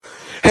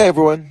Hey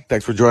everyone,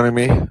 thanks for joining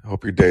me. I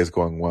hope your day is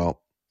going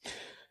well.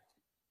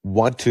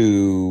 Want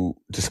to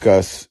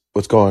discuss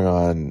what's going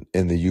on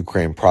in the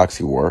Ukraine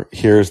proxy war.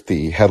 Here's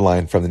the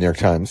headline from the New York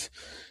Times.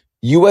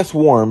 U.S.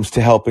 warms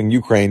to helping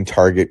Ukraine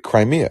target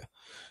Crimea.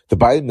 The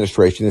Biden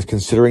administration is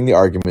considering the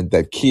argument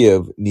that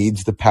Kiev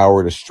needs the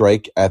power to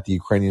strike at the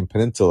Ukrainian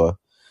peninsula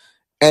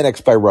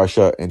annexed by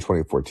Russia in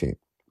 2014.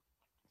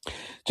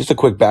 Just a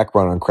quick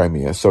background on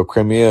Crimea. So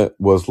Crimea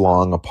was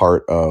long a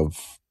part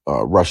of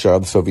Russia,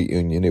 the Soviet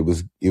Union. It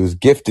was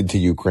gifted to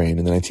Ukraine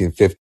in the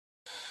 1950s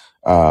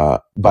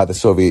by the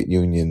Soviet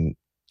Union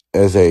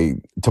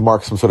to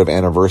mark some sort of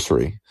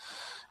anniversary.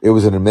 It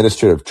was an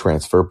administrative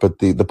transfer, but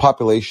the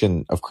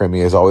population of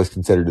Crimea has always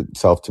considered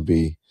itself to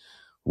be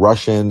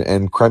Russian,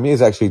 and Crimea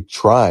has actually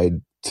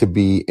tried to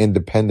be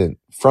independent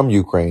from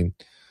Ukraine,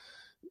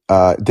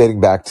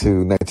 dating back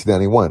to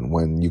 1991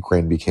 when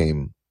Ukraine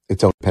became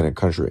its own independent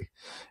country.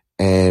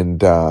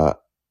 And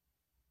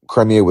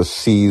Crimea was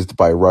seized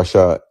by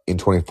Russia in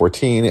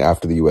 2014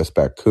 after the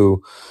U.S.-backed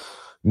coup.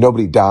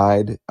 Nobody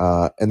died,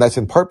 and that's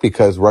in part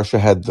because Russia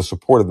had the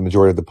support of the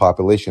majority of the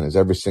population, as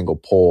every single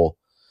poll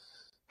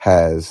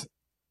has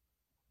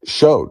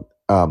showed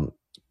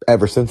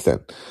ever since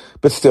then.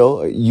 But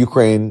still,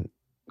 Ukraine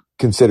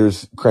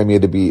considers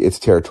Crimea to be its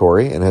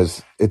territory and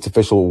has its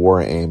official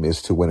war aim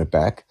is to win it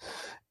back.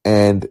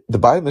 And the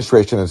Biden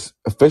administration has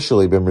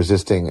officially been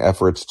resisting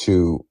efforts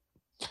to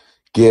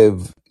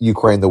give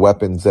Ukraine the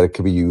weapons that it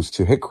could be used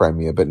to hit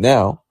Crimea. But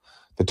now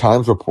the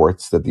Times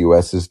reports that the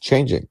U.S. is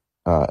changing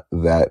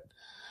that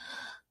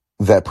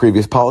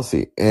previous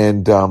policy.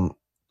 And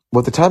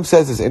what the Times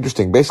says is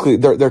interesting. Basically,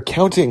 they're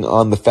counting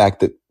on the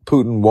fact that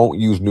Putin won't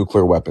use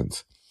nuclear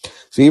weapons.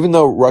 So even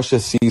though Russia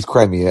sees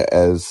Crimea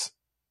as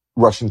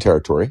Russian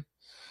territory,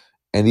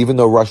 and even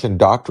though Russian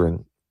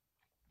doctrine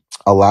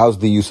allows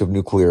the use of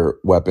nuclear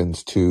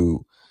weapons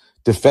to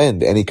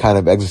defend any kind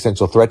of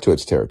existential threat to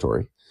its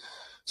territory,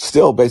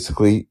 still,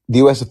 basically, the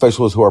U.S.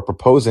 officials who are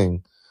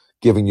proposing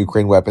giving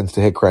Ukraine weapons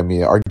to hit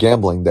Crimea are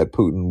gambling that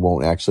Putin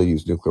won't actually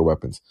use nuclear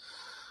weapons.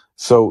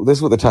 So this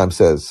is what the Times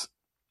says.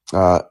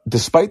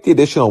 Despite the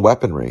additional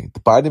weaponry,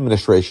 the Biden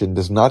administration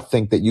does not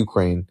think that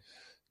Ukraine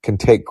can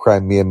take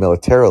Crimea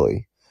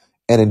militarily.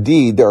 And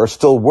indeed, there are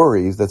still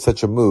worries that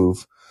such a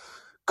move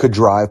could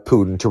drive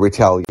Putin to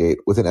retaliate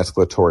with an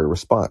escalatory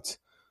response.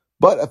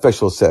 But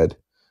officials said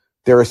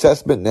their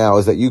assessment now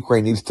is that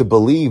Ukraine needs to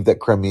believe that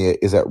Crimea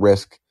is at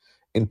risk,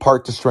 in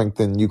part to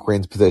strengthen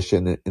Ukraine's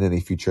position in any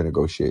future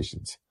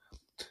negotiations.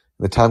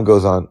 The time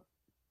goes on.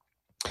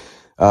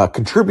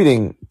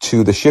 Contributing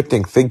to the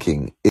shifting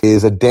thinking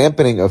is a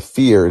dampening of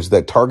fears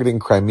that targeting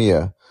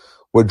Crimea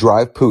would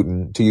drive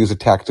Putin to use a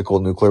tactical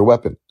nuclear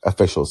weapon,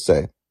 officials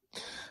say.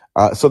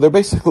 So they're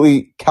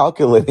basically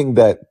calculating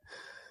that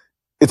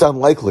it's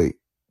unlikely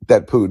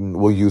that Putin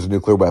will use a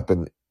nuclear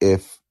weapon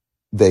if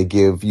they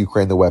give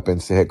Ukraine the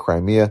weapons to hit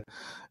Crimea.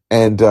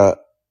 And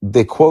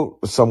they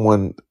quote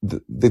someone,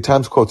 the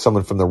Times quotes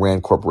someone from the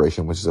RAND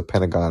Corporation, which is a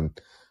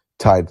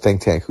Pentagon-tied think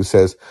tank, who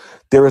says,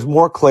 there is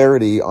more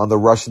clarity on the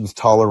Russians'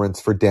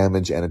 tolerance for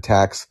damage and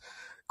attacks.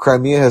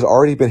 Crimea has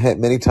already been hit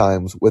many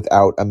times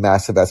without a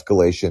massive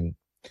escalation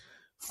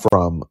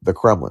from the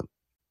Kremlin.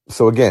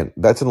 So again,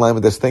 that's in line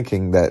with this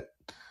thinking that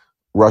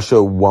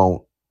Russia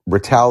won't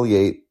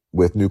retaliate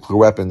with nuclear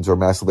weapons or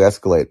massively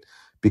escalate,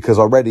 because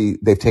already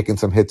they've taken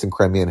some hits in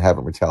Crimea and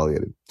haven't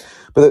retaliated.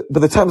 But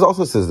the Times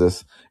also says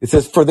this. It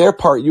says, for their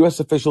part,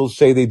 U.S. officials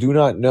say they do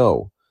not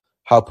know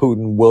how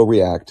Putin will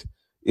react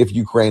if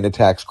Ukraine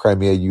attacks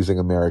Crimea using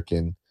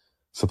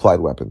American-supplied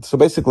weapons. So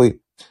basically,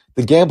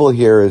 the gamble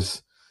here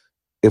is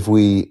if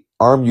we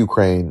arm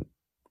Ukraine,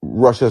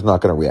 Russia's not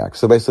going to react.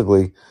 So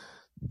basically,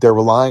 they're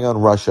relying on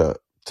Russia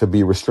to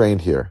be restrained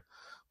here,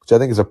 which I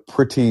think is a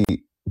pretty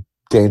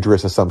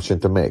dangerous assumption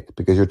to make,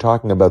 because you're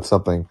talking about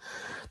something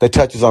that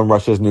touches on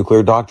Russia's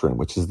nuclear doctrine,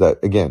 which is that,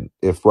 again,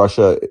 if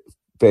Russia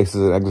faces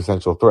an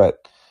existential threat,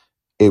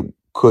 it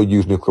could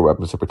use nuclear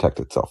weapons to protect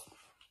itself.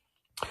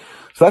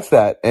 So that's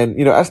that. And,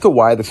 as to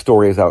why the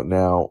story is out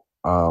now,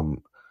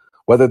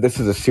 whether this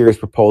is a serious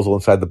proposal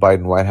inside the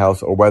Biden White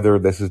House or whether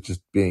this is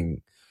just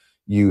being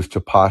used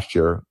to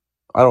posture,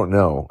 I don't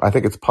know. I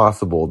think it's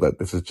possible that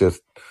this is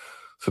just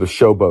sort of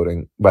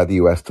showboating by the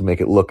U.S. to make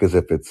it look as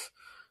if it's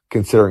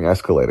considering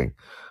escalating.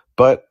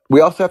 But we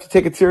also have to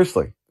take it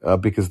seriously,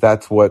 because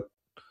that's what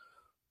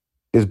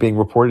is being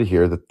reported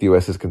here, that the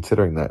U.S. is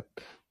considering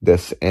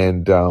this.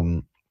 And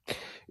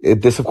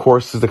this, of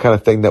course, is the kind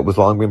of thing that was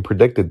long been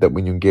predicted, that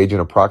when you engage in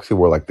a proxy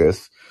war like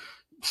this,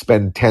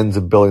 spend tens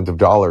of billions of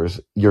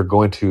dollars, you're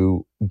going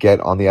to get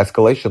on the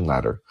escalation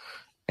ladder.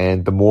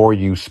 And the more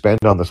you spend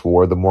on this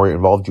war, the more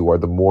involved you are,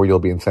 the more you'll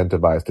be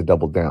incentivized to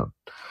double down.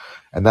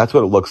 And that's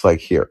what it looks like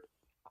here.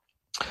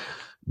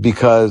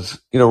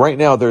 Because, right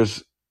now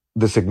there's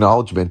this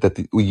acknowledgement that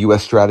the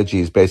U.S. strategy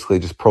is basically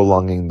just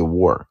prolonging the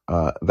war.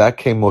 That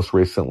came most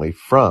recently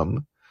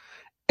from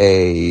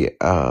a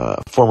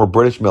former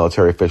British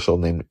military official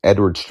named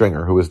Edward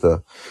Stringer, who was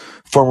the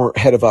former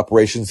head of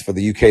operations for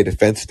the UK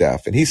Defense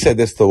Staff. And he said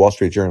this to the Wall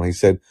Street Journal. He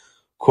said,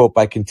 quote,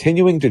 by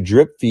continuing to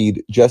drip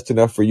feed just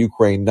enough for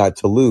Ukraine not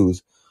to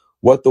lose,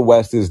 what the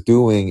West is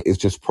doing is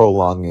just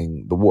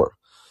prolonging the war.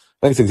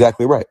 I think it's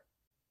exactly right.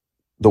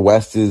 The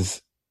West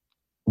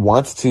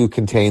wants to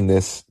contain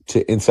this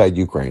to inside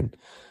Ukraine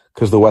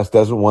because the West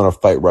doesn't want to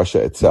fight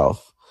Russia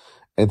itself.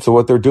 And so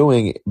what they're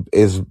doing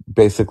is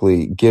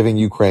basically giving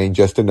Ukraine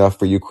just enough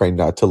for Ukraine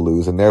not to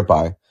lose and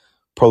thereby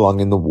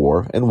prolonging the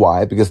war. And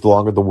why? Because the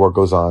longer the war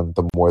goes on,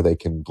 the more they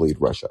can bleed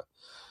Russia.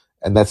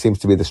 And that seems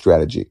to be the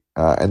strategy.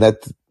 And that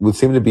would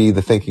seem to be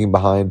the thinking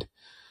behind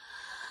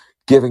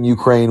giving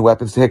Ukraine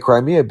weapons to hit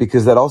Crimea,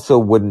 because that also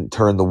wouldn't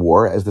turn the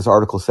war. As this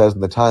article says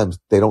in the Times,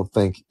 they don't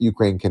think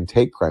Ukraine can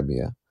take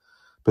Crimea.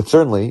 But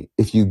certainly,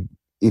 if you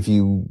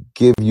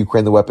give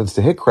Ukraine the weapons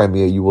to hit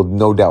Crimea, you will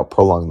no doubt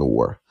prolong the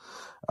war.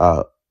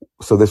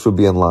 So this would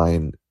be in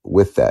line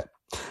with that.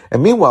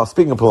 And meanwhile,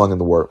 speaking of prolonging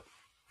the war,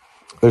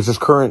 there's this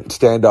current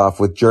standoff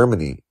with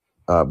Germany,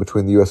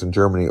 between the U.S. and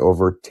Germany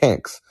over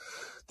tanks.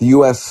 The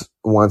U.S.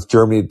 wants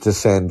Germany to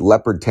send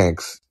Leopard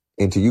tanks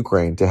into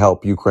Ukraine to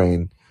help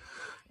Ukraine,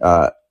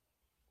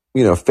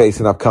 face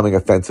an upcoming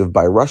offensive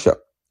by Russia.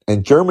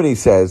 And Germany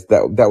says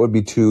that would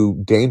be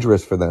too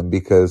dangerous for them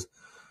because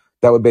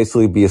that would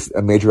basically be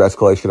a major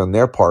escalation on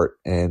their part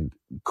and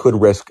could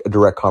risk a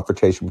direct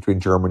confrontation between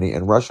Germany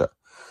and Russia.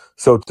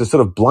 So to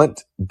sort of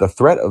blunt the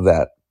threat of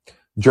that,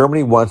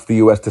 Germany wants the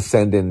U.S. to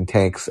send in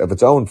tanks of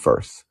its own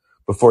first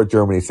before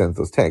Germany sends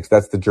those tanks.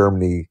 That's the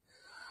Germany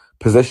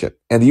position.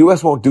 And the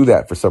U.S. won't do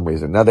that for some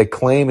reason. Now, they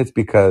claim it's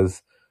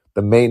because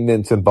the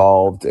maintenance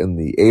involved in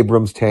the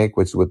Abrams tank,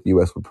 which is what the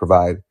U.S. would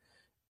provide,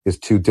 is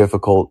too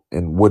difficult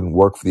and wouldn't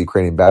work for the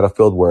Ukrainian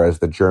battlefield, whereas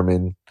the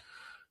German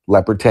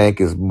Leopard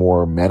tank is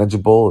more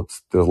manageable.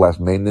 There's less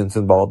maintenance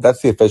involved.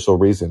 That's the official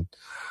reason.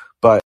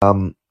 But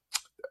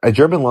a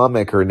German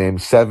lawmaker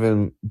named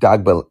Seven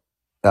Dagdalen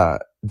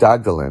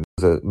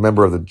is a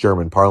member of the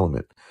German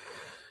parliament.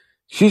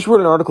 She's wrote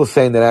an article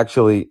saying that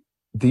actually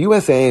the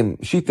U.S. aim,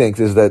 she thinks,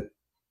 is that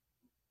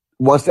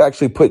wants to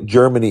actually put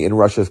Germany in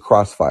Russia's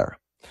crossfire.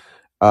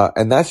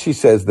 And that she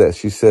says this.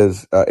 She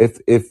says,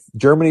 if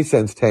Germany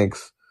sends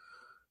tanks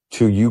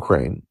to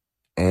Ukraine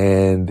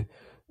and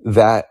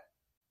that,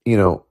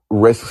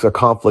 risks a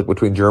conflict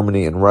between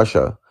Germany and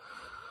Russia,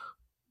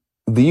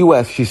 the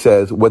U.S., she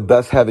says, would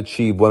thus have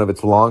achieved one of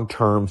its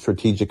long-term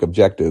strategic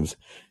objectives,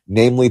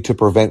 namely to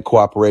prevent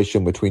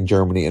cooperation between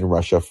Germany and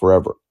Russia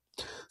forever.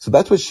 So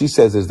that's what she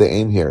says is the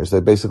aim here, is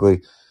that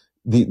basically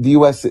the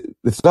U.S.,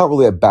 it's not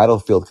really a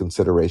battlefield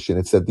consideration.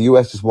 It's that the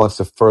U.S. just wants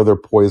to further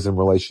poison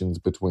relations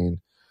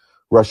between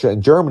Russia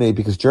and Germany,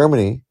 because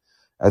Germany,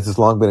 as has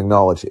long been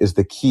acknowledged, is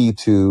the key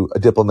to a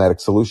diplomatic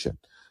solution.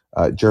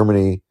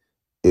 Germany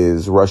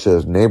is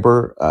Russia's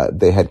neighbor.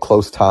 They had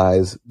close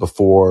ties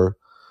before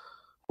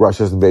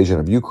Russia's invasion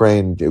of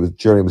Ukraine.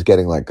 Germany was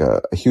getting like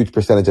a huge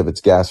percentage of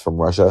its gas from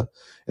Russia.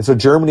 And so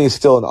Germany is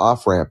still an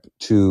off-ramp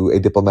to a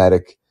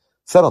diplomatic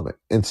settlement.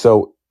 And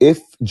so if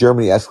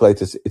Germany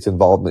escalates its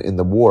involvement in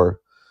the war,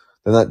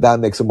 then that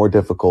makes it more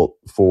difficult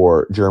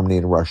for Germany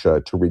and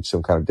Russia to reach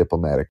some kind of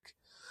diplomatic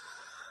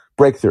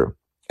breakthrough.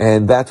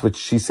 And that's what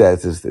she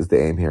says is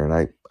the aim here.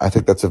 And I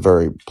think that's a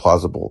very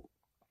plausible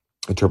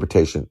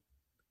interpretation.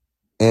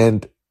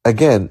 And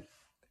again,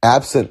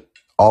 absent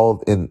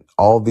in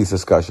all of these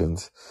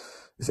discussions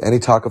is any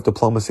talk of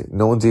diplomacy.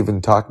 No one's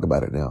even talking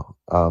about it now.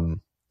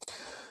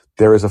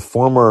 There is a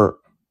former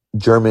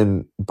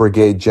German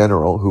brigade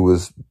general who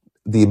was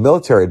the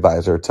military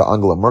advisor to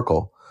Angela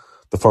Merkel,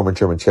 the former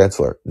German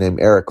chancellor, named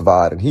Erich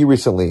Vodt, and he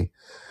recently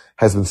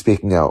has been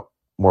speaking out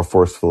more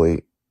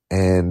forcefully,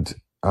 and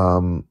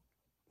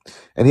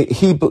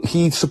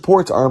he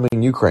supports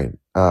arming Ukraine,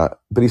 but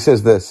he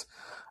says this: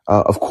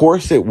 of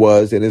course, it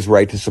was and is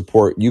right to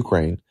support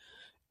Ukraine.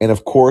 And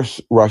of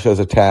course, Russia's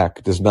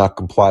attack does not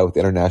comply with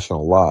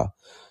international law.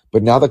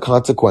 But now the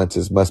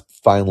consequences must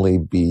finally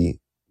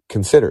be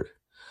considered.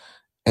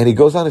 And he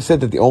goes on to say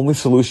that the only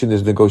solution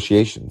is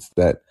negotiations,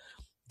 that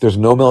there's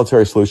no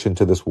military solution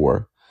to this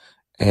war.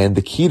 And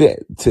the key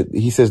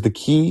he says the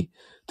key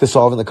to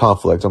solving the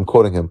conflict, I'm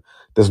quoting him,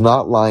 does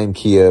not lie in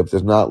Kiev,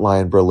 does not lie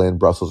in Berlin,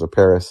 Brussels, or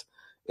Paris.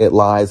 It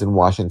lies in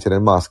Washington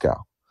and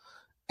Moscow.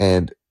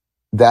 And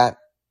that,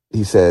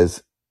 he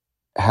says,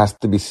 has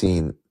to be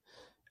seen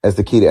as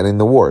the key to ending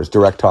the war, is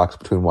direct talks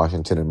between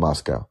Washington and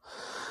Moscow.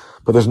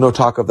 But there's no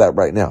talk of that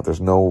right now.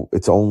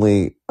 It's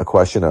only a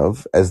question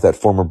of, as that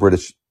former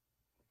British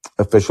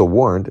official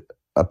warned,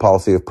 a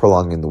policy of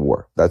prolonging the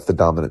war. That's the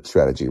dominant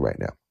strategy right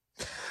now.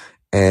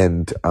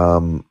 And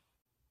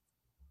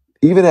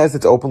even as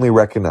it's openly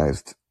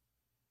recognized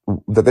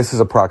that this is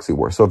a proxy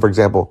war. So, for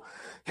example,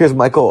 here's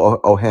Michael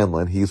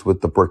O'Hanlon. He's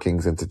with the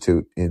Brookings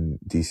Institute in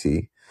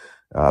D.C.,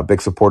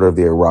 big supporter of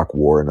the Iraq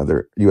War and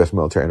other U.S.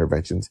 military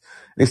interventions.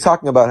 And he's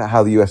talking about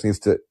how the U.S. needs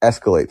to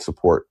escalate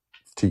support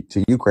to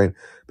Ukraine.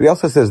 But he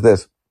also says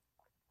this: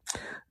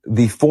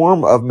 the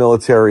form of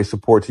military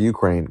support to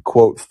Ukraine,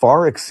 quote,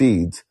 far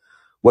exceeds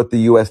what the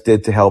U.S.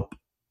 did to help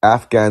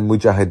Afghan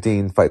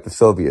Mujahideen fight the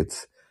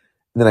Soviets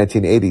in the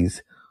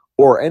 1980s,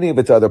 or any of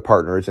its other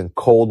partners in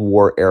Cold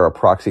War era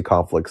proxy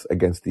conflicts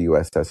against the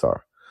USSR.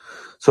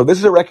 So this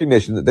is a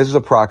recognition that this is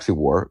a proxy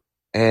war,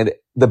 and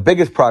the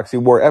biggest proxy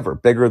war ever,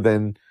 bigger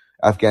than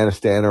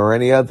Afghanistan or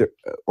any of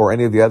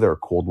the other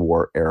Cold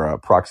War era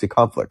proxy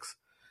conflicts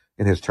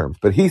in his terms.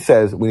 But he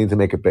says we need to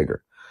make it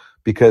bigger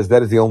because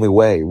that is the only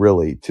way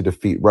really to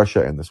defeat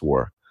Russia in this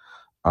war.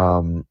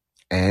 And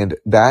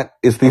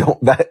that's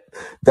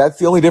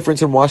the only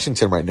difference in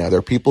Washington right now. There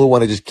are people who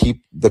want to just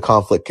keep the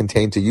conflict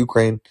contained to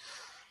Ukraine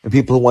and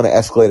people who want to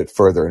escalate it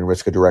further and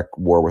risk a direct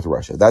war with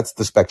Russia. That's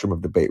the spectrum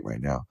of debate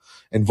right now.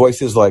 And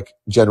voices like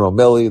General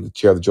Milley, the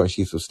chair of the Joint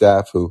Chiefs of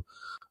Staff, who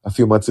a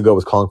few months ago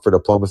was calling for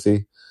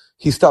diplomacy,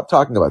 he stopped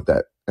talking about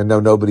that. And now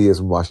nobody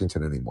is in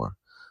Washington anymore,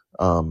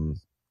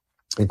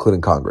 including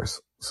Congress.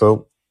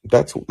 So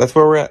that's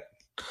where we're at.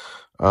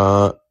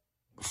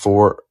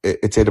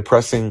 It's a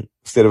depressing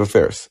state of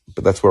affairs,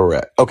 but that's where we're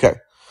at. Okay.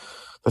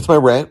 That's my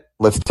rant.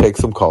 Let's take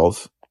some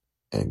calls.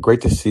 And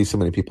great to see so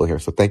many people here.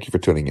 So thank you for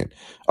tuning in.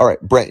 All right,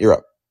 Brent, you're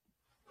up.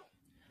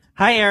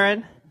 Hi,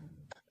 Aaron.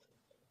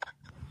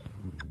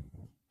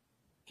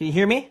 Can you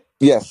hear me?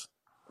 Yes.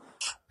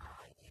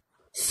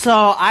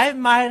 So I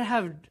might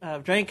have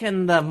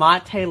drinking the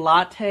mate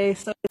latte,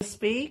 so to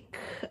speak.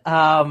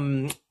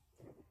 I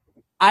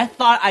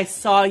thought I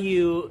saw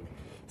you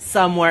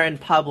somewhere in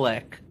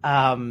public.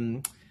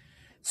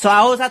 So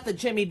I was at the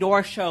Jimmy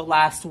Dore show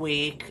last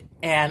week,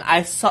 and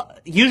I saw.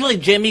 Usually,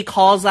 Jimmy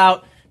calls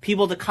out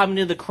people to come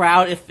into the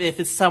crowd if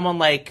it's someone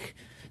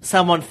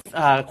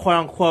quote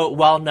unquote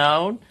well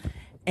known,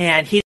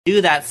 and he didn't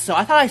do that. So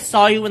I thought I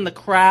saw you in the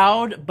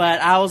crowd,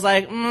 but I was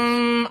like,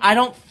 I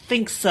don't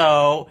think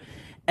so.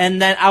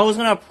 And then I was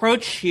gonna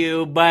approach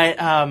you, but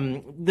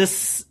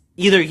this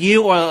either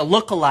you or a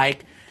lookalike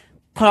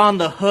put on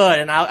the hood,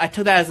 and I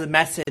took that as a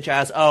message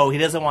as, he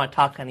doesn't want to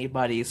talk to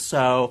anybody.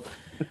 So,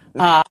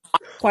 my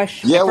first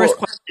question,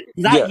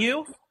 is that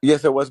you?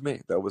 Yes, it was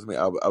me. That was me.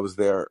 I was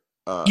there.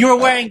 You were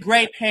wearing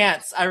gray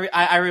pants.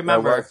 I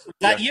remember. Was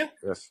that you?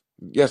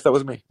 Yes, that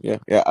was me. Yeah.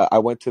 I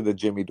went to the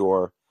Jimmy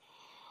Dore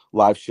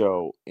live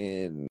show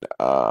in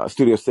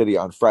Studio City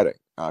on Friday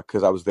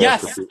because I was there.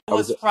 Yes, it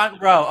was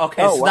front row.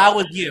 Okay, so wow. That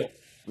was you.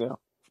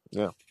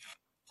 Yeah.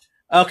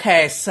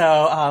 Okay,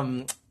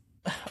 so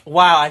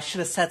wow, I should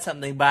have said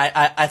something, but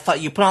I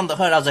thought you put on the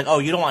hood. I was like,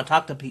 you don't want to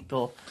talk to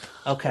people.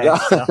 Okay. Yeah.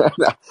 So.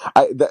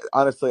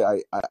 Honestly,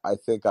 I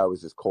think I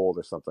was just cold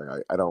or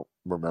something. I don't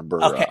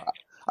remember. Okay.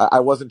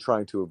 I wasn't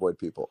trying to avoid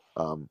people.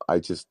 I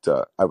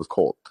was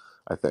cold,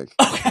 I think.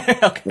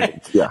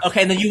 Okay. Yeah.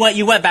 Okay, and then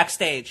you went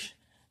backstage.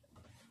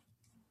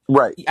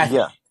 Right.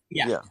 Yeah.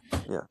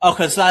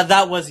 Okay, so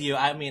that was you.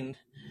 I mean,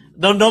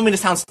 don't mean to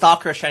sound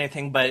stalkerish or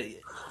anything, but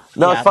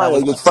no, it's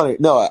fine. It's funny.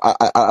 No,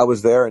 I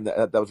was there, and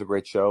that was a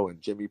great show.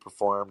 And Jimmy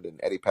performed, and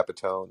Eddie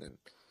Pepitone,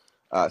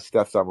 and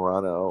Steph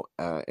Zamorano,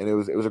 and it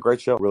was a great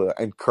show, really.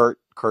 And Kurt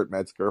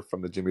Metzger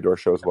from the Jimmy Dore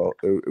show as well.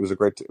 It was a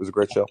great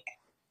show.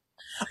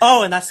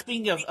 Oh, and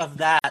speaking of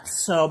that,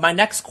 so my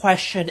next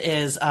question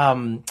is,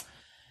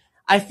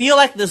 I feel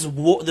like this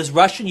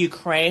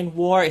Russian-Ukraine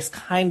war is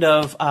kind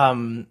of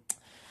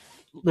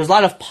there's a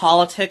lot of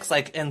politics,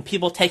 and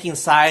people taking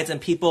sides, and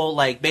people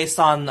based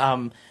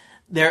on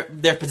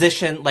their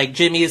position, like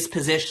Jimmy's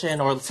position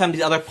or some of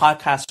these other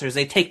podcasters,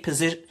 they take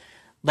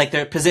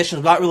their positions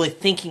without really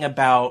thinking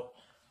about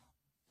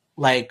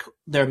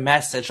their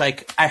message.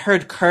 I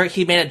heard Kurt,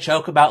 he made a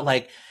joke about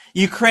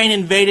Ukraine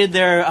invaded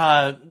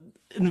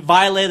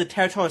violated the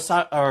territorial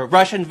or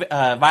Russian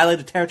violated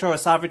the territorial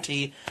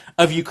sovereignty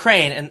of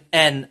Ukraine,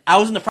 and I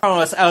was in the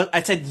front row.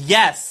 I said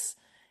yes,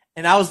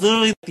 and I was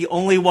literally the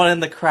only one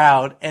in the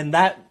crowd, and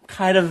that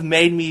kind of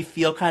made me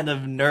feel kind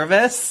of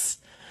nervous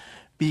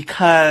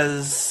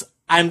because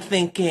I'm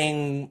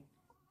thinking,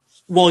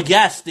 well,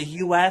 yes, the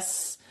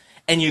U.S.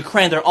 and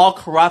Ukraine, they're all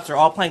corrupt. They're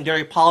all playing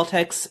dirty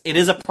politics. It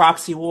is a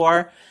proxy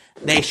war.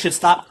 The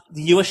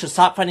U.S. should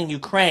stop funding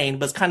Ukraine,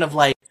 but it's kind of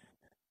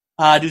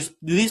do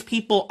these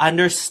people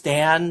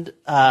understand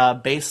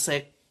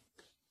basic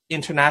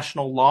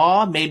international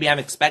law? Maybe I'm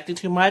expecting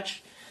too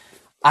much.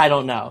 I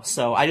don't know.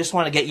 So I just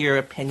want to get your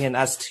opinion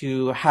as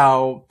to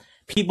how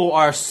people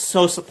are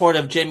so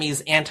supportive of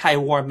Jimmy's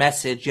anti-war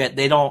message, yet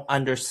they don't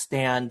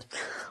understand.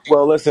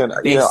 Well, listen,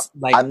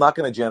 I'm not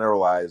going to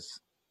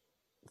generalize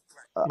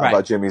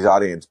about Jimmy's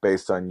audience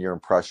based on your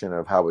impression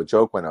of how a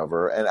joke went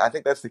over, and I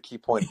think that's the key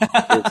point.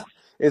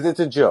 is it's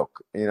a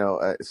joke,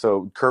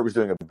 So Kurt was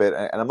doing a bit,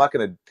 and I'm not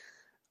going to.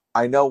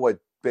 I know what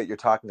bit you're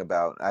talking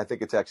about. I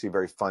think it's actually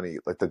very funny,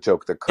 like the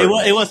joke that Kurt.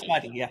 It was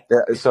funny, yeah.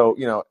 So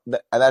and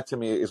that to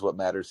me is what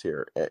matters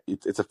here.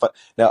 It's a fun.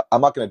 Now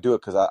I'm not going to do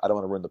it because I don't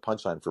want to ruin the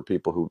punchline for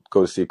people who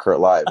go to see Kurt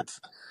live.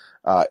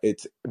 I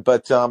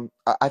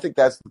think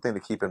that's the thing to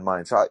keep in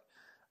mind. So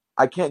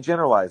I can't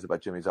generalize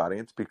about Jimmy's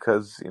audience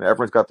because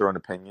everyone's got their own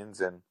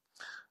opinions, and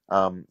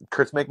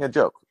Kurt's making a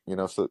joke.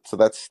 So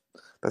that's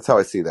how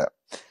I see that.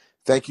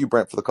 Thank you,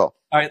 Brent, for the call.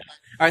 All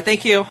right,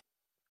 thank you.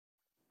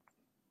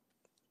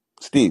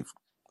 Steve.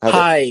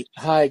 Hi,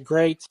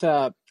 great.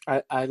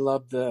 I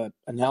love the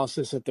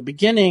analysis at the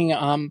beginning.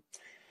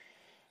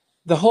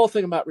 The whole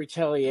thing about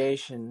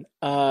retaliation.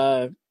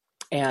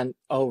 and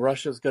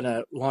Russia's going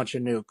to launch a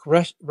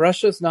nuke.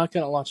 Russia's not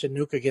going to launch a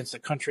nuke against a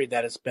country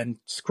that has been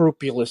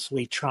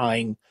scrupulously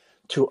trying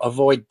to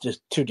avoid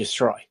to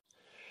destroy.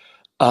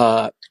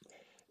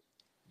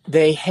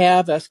 They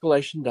have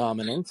escalation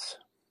dominance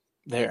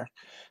there.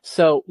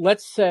 So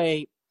let's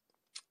say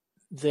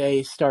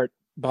they start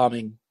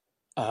bombing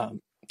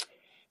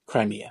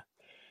Crimea.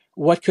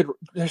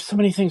 There's so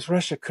many things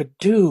Russia could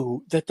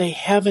do that they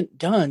haven't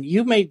done.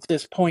 You made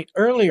this point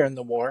earlier in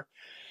the war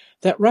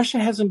that Russia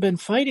hasn't been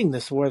fighting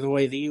this war the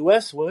way the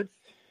U.S. would.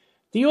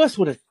 The U.S.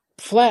 would have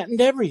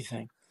flattened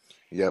everything.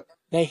 Yep.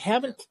 They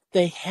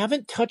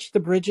haven't touched the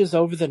bridges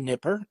over the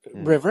Dnieper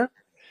River.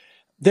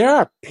 There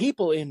are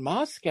people in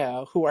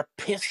Moscow who are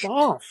pissed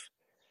off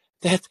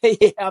that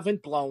they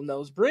haven't blown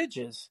those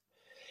bridges.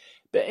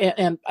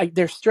 And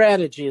their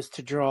strategy is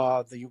to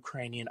draw the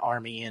Ukrainian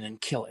army in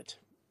and kill it.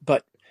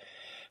 But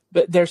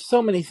there's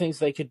so many things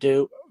they could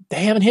do.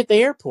 They haven't hit the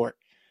airport.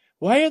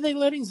 Why are they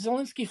letting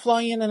Zelensky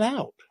fly in and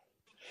out?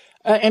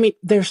 I mean,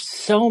 there's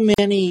so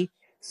many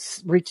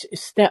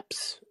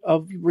steps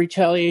of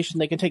retaliation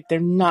they can take. They're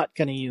not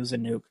going to use a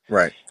nuke.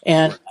 Right.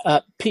 And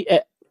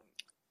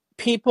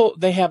people,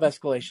 they have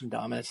escalation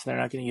dominance. They're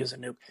not going to use a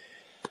nuke.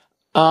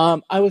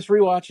 I was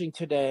rewatching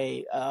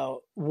today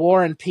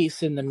War and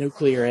Peace in the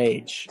Nuclear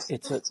Age.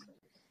 It's a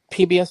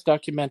PBS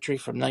documentary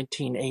from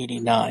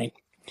 1989.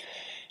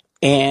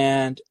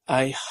 And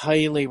I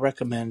highly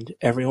recommend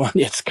everyone.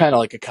 It's kind of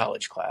like a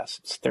college class.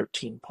 It's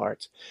 13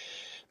 parts.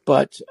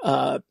 But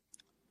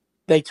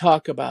they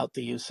talk about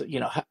the use of,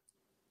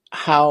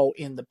 how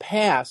in the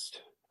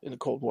past, in the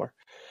Cold War,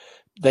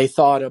 they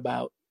thought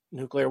about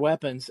nuclear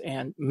weapons.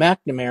 And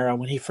McNamara,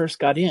 when he first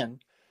got in,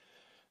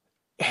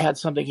 had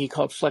something he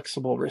called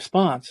flexible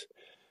response.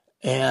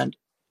 And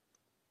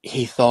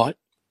he thought,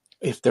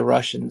 if the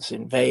Russians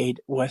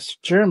invade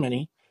West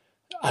Germany,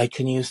 I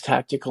can use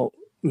tactical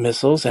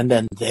missiles, and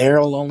then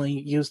they'll only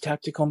use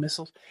tactical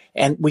missiles,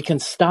 and we can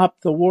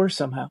stop the war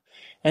somehow.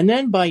 And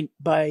then by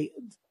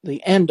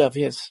the end of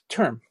his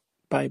term,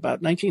 by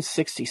about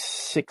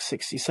 1966,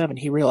 67,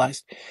 he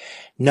realized,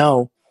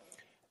 no,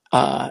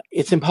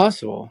 it's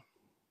impossible.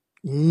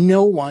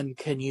 No one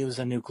can use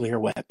a nuclear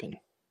weapon.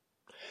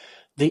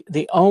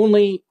 The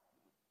only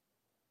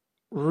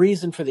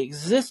reason for the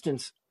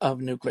existence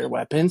of nuclear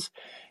weapons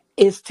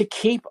is to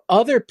keep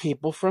other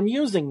people from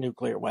using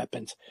nuclear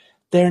weapons.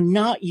 They're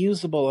not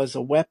usable as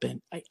a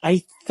weapon.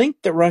 I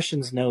think the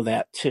Russians know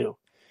that too.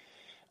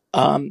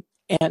 And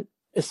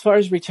as far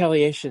as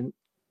retaliation,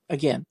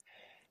 again,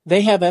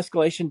 they have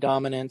escalation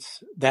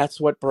dominance. That's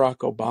what Barack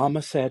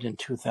Obama said in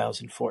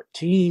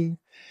 2014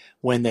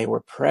 when they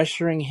were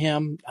pressuring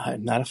him.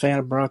 I'm not a fan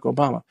of Barack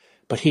Obama,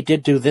 but he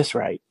did do this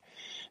right.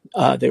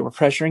 They were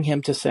pressuring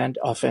him to send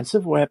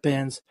offensive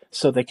weapons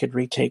so they could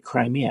retake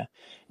Crimea.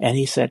 And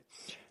he said,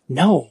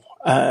 no,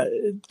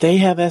 they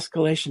have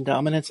escalation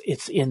dominance.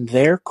 It's in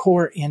their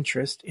core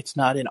interest. It's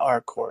not in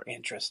our core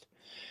interest.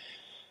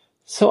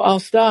 So I'll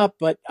stop,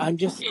 but I'm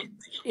just,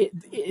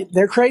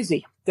 they're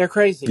crazy. They're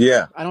crazy.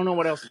 Yeah. I don't know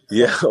what else to say.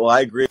 Yeah, well,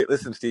 I agree.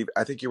 Listen, Steve,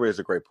 I think you raised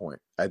a great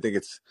point. I think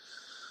it's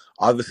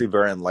obviously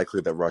very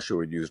unlikely that Russia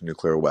would use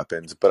nuclear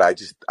weapons, but I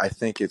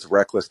think it's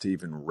reckless to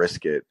even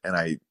risk it.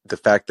 And the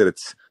fact that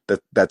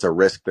that's a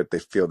risk that they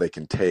feel they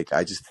can take,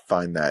 I just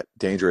find that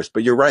dangerous.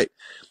 But you're right.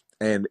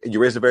 And you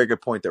raise a very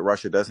good point that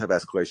Russia does have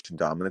escalation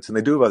dominance, and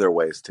they do have other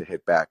ways to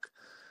hit back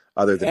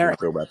other than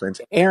nuclear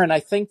weapons. Aaron, I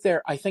think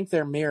they're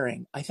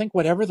mirroring. I think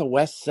whatever the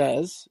West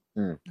says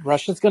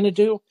Russia's going to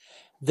do,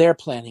 they're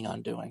planning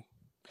on doing.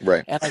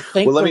 Right. And I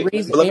think let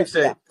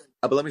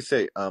me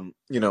say,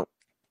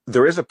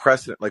 there is a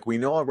precedent. Like, we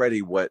know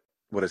already what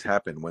has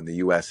happened when the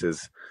U.S.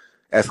 has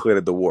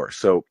escalated the war.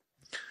 So,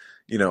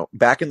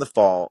 back in the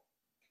fall,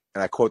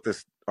 and I quote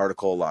this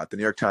article a lot, the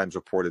New York Times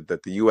reported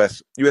that the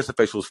U.S.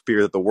 officials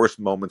fear that the worst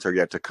moments are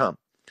yet to come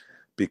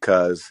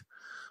because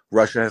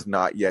Russia has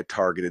not yet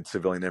targeted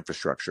civilian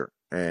infrastructure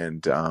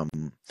and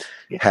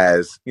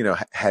has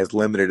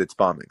limited its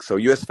bombing. So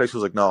U.S.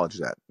 officials acknowledge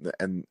that,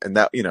 and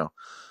that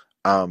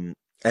and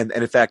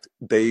in fact,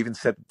 they even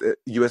said that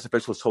U.S.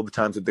 officials told the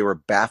Times that they were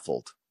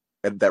baffled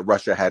that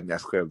Russia hadn't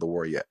escalated the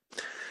war yet.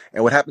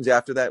 And what happens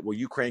after that? Well,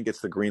 Ukraine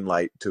gets the green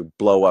light to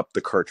blow up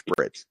the Kerch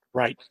Bridge,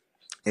 right,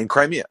 in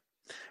Crimea,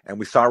 and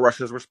we saw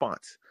Russia's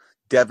response: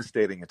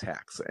 devastating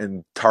attacks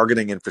and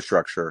targeting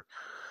infrastructure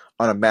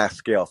on a mass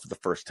scale for the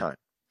first time.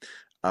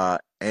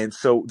 And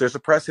so there's a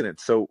precedent.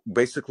 So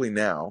basically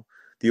now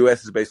the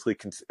U.S. is basically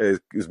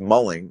is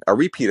mulling a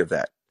repeat of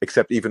that,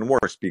 except even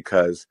worse,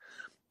 because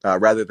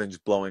rather than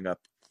just blowing up,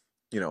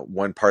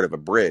 one part of a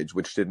bridge,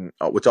 which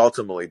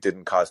ultimately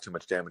didn't cause too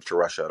much damage to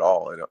Russia at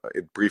all.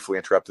 It briefly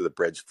interrupted the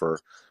bridge for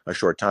a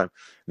short time.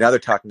 Now they're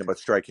talking about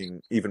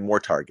striking even more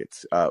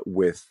targets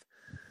with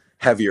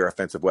heavier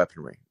offensive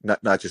weaponry,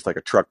 not just like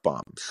a truck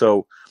bomb.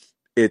 So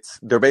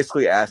they're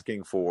basically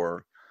asking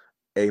for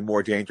a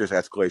more dangerous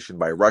escalation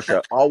by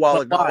Russia, all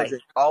while acknowledging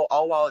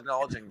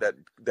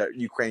that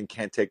Ukraine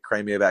can't take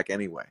Crimea back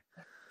anyway.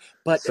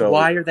 But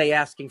why are they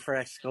asking for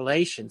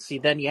escalation? See,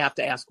 then you have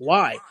to ask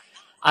why.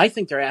 I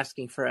think they're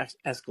asking for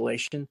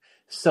escalation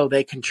so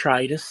they can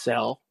try to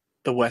sell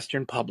the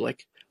Western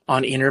public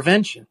on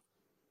intervention.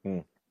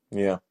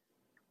 Yeah.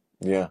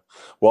 Yeah.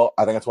 Well,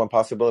 I think that's one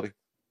possibility.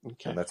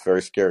 Okay. And that's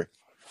very scary.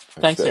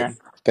 Thanks, Aaron.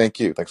 Thank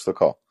you. Thanks for the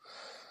call.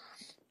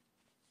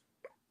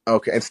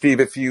 Okay. And Steve,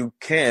 if you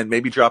can,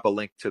 maybe drop a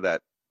link to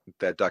that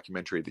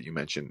documentary that you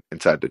mentioned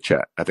inside the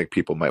chat. I think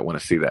people might want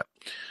to see that.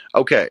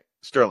 Okay.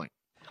 Sterling.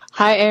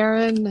 Hi,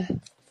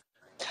 Aaron.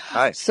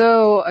 Hi.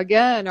 So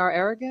again, our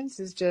arrogance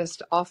is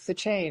just off the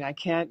chain. I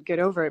can't get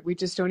over it. We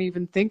just don't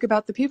even think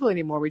about the people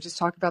anymore. We just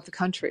talk about the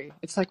country.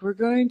 It's like we're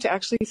going to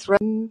actually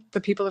threaten the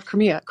people of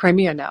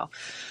Crimea now.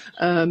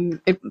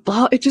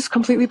 It just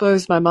completely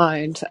blows my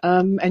mind.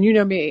 And you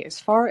know me, as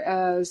far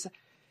as,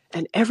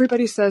 and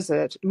everybody says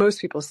it,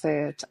 most people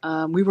say it,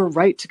 we were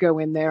right to go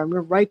in there and we're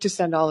right to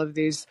send all of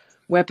these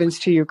weapons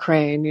to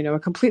Ukraine, a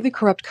completely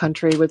corrupt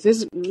country with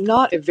is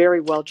not a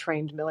very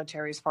well-trained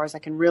military as far as I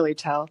can really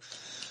tell.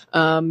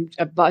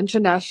 A bunch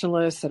of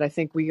nationalists that I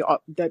think we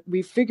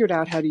figured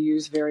out how to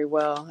use very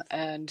well.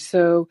 And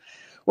so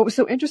what was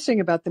so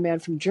interesting about the man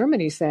from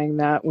Germany saying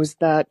that was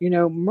that,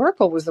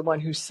 Merkel was the one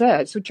who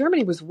said, so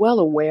Germany was well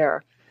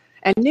aware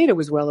and NATO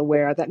was well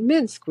aware that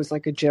Minsk was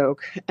like a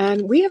joke.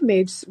 And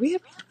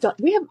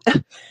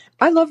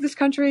I love this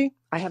country.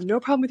 I have no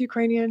problem with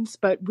Ukrainians,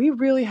 but we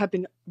really have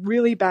been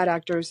really bad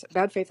actors,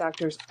 bad faith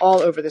actors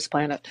all over this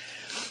planet.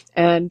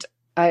 And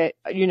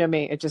you know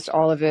me, it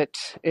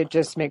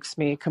just makes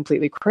me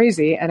completely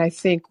crazy. And I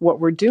think what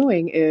we're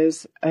doing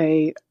is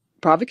a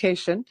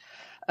provocation.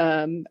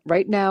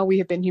 Right now, we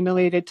have been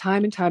humiliated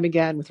time and time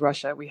again with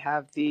Russia. We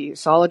have the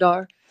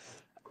Solidar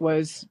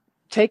was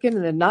taken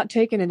and then not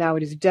taken, and now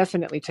it is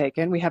definitely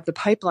taken. We have the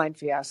pipeline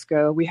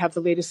fiasco. We have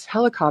the latest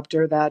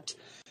helicopter that,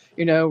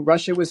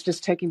 Russia was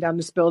just taking down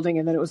this building,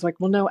 and then it was like,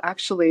 well, no,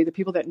 actually, the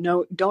people that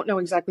don't know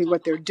exactly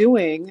what they're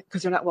doing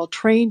because they're not well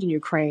trained in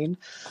Ukraine.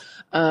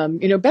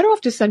 Better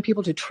off to send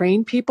people to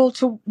train people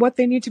to what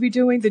they need to be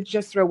doing than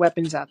just throw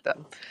weapons at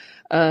them,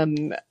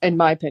 in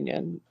my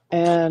opinion.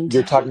 And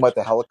you're talking about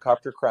the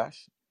helicopter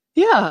crash?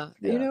 Yeah,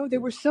 they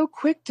were so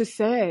quick to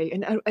say,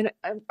 and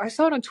I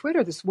saw it on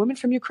Twitter. This woman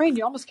from Ukraine,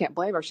 you almost can't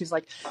blame her. She's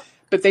like,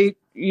 but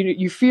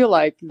you feel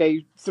like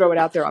they throw it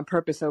out there on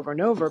purpose over and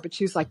over. But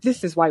she's like,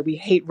 this is why we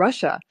hate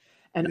Russia,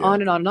 and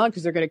on and on and on,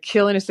 because they're going to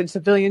kill innocent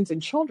civilians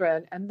and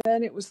children. And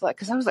then it was like,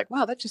 because I was like,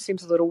 wow, that just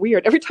seems a little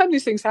weird. Every time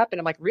these things happen,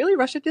 I'm like, really,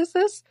 Russia does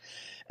this?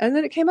 And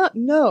then it came out,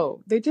 no,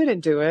 they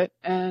didn't do it,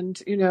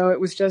 and it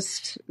was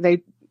just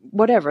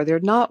whatever.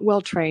 They're not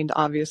well trained,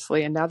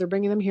 obviously, and now they're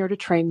bringing them here to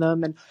train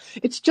them, and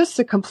it's just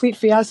a complete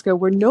fiasco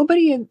where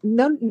Germany,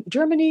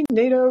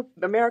 NATO,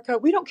 America,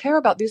 we don't care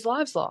about these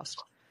lives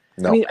lost.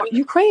 No. I mean,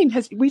 Ukraine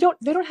they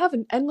don't have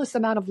an endless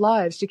amount of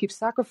lives to keep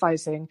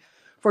sacrificing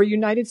for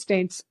United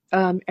States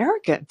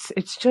arrogance.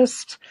 It's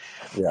just,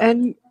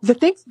 and to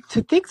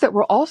think that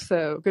we're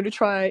also going to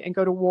try and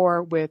go to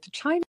war with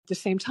China at the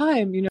same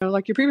time,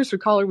 like your previous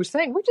caller was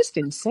saying, we're just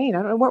insane. I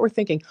don't know what we're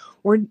thinking.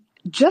 We're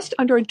just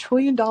under $1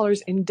 trillion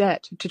in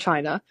debt to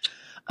China.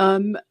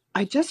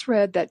 I just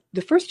read that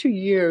the first 2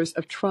 years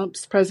of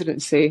Trump's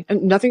presidency,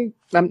 and this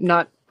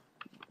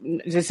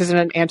isn't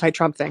an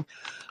anti-Trump thing.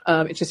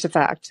 It's just a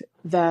fact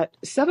that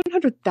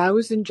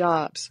 700,000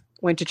 jobs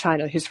went to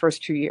China his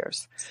first 2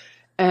 years.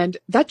 And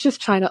that's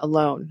just China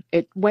alone.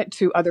 It went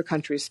to other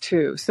countries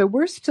too. So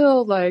we're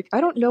still like,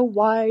 I don't know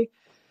why.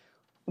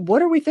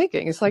 What are we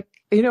thinking? It's like,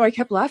 I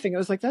kept laughing. It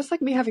was like, that's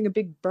like me having a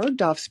big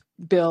Bergdorf's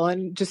bill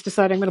and just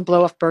deciding I'm going to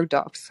blow off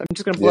Bergdorf's. I'm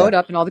just going to blow it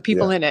up and all the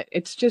people in it.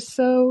 It's just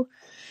so,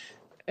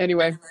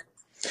 anyway.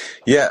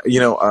 Yeah.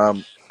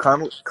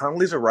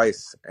 Condoleezza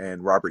Rice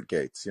and Robert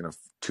Gates,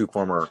 two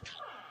former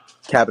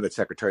cabinet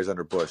secretaries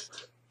under Bush,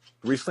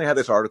 recently had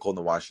this article in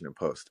the Washington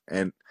Post.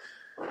 And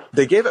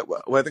they gave it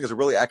what I think is a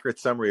really accurate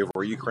summary of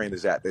where Ukraine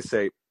is at. They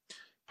say,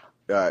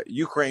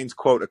 Ukraine's,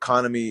 quote,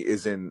 economy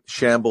is in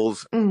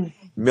shambles.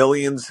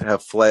 Millions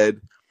have fled.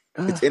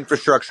 Its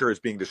infrastructure is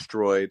being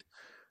destroyed.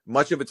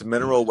 Much of its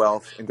mineral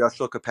wealth,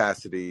 industrial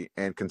capacity,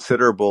 and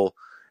considerable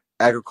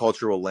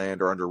agricultural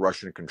land are under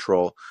Russian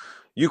control.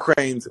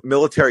 Ukraine's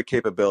military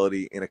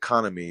capability and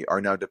economy are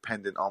now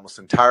dependent almost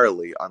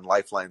entirely on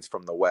lifelines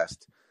from the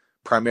West,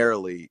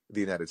 primarily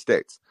the United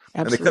States.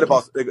 Absolutely. And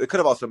they could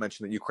have also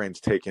mentioned that Ukraine's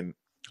taken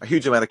a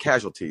huge amount of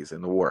casualties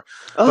in the war.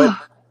 But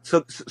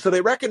so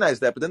they recognize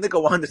that, but then they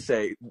go on to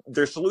say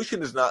their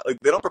solution is not, like,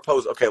 they don't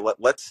propose, okay,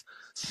 let's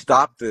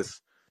stop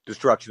this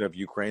destruction of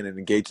Ukraine and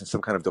engage in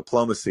some kind of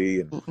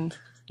diplomacy and,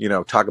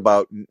 talk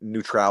about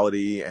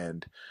neutrality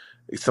and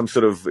some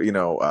sort of,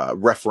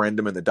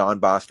 referendum in the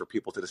Donbass for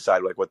people to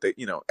decide, like, what they,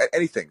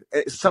 anything,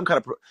 some kind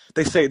of,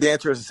 they say the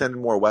answer is to send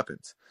in more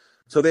weapons.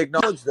 So they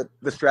acknowledge that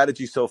the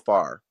strategy so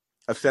far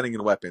of sending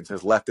in weapons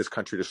has left this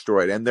country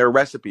destroyed, and their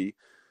recipe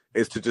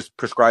is to just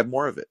prescribe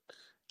more of it.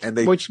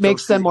 Which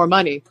makes them more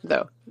money,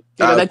 though.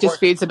 That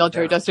just feeds the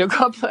military-industrial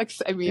complex.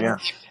 I mean,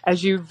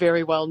 as you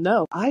very well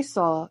know, I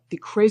saw the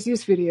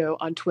craziest video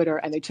on Twitter,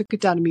 and they took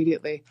it down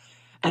immediately.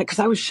 And because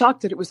I was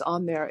shocked that it was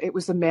on there. It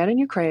was a man in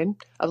Ukraine,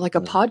 like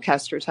a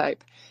podcaster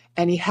type,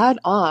 and he had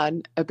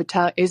on a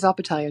Azov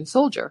battalion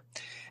soldier.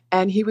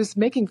 And he was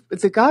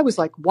the guy was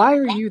like, why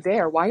are you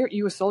there? Why aren't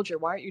you a soldier?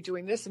 Why aren't you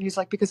doing this? And he's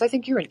like, because I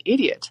think you're an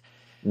idiot.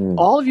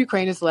 All of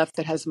Ukraine is left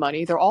that has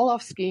money. They're all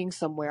off skiing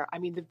somewhere. I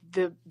mean,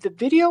 the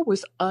video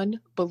was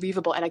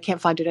unbelievable, and I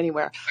can't find it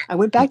anywhere. I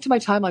went back to my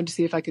timeline to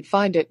see if I could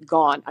find it.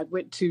 Gone. I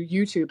went to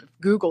YouTube,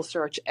 Google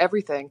search,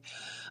 everything.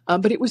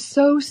 But it was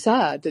so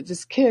sad that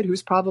this kid,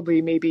 who's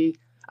probably maybe,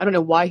 I don't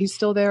know why he's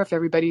still there,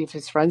 if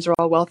his friends are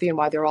all wealthy and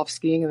why they're off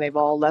skiing and they've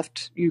all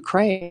left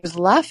Ukraine, was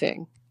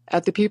laughing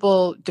at the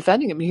people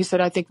defending him. And he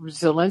said, I think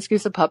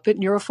Zelensky's a puppet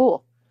and you're a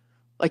fool.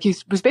 Like, he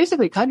was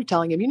basically kind of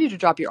telling him, you need to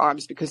drop your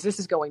arms because this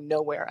is going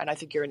nowhere. And I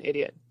think you're an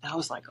idiot. And I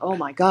was like, oh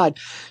my God,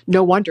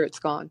 no wonder it's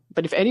gone.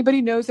 But if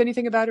anybody knows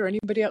anything about it or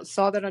anybody else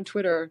saw that on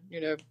Twitter,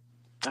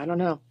 I don't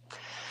know.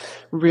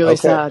 Really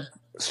sad.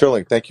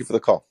 Sterling, thank you for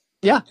the call.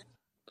 Yeah.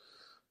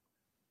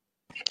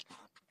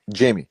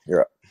 Jamie,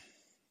 you're up.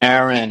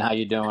 Aaron, how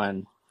you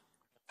doing?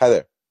 Hi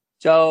there.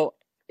 So,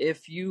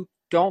 if you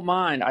don't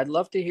mind, I'd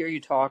love to hear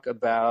you talk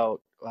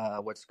about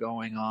what's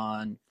going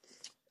on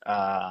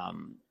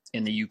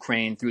in the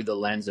Ukraine through the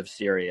lens of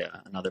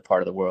Syria, another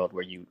part of the world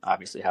where you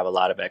obviously have a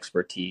lot of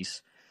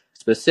expertise.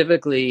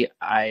 Specifically,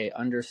 I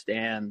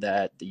understand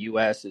that the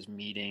U.S. is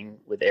meeting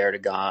with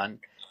Erdogan,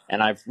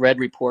 and I've read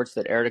reports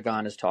that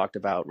Erdogan has talked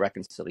about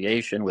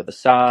reconciliation with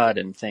Assad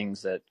and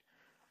things that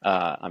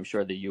I'm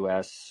sure the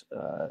U.S.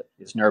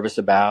 Is nervous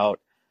about.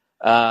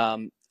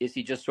 Is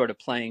he just sort of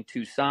playing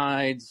two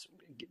sides,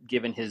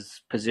 given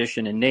his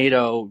position in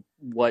NATO?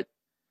 What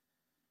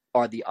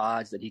are the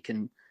odds that he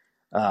can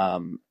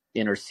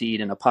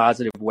intercede in a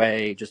positive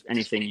way? Just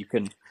anything you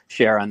can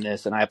share on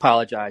this. And I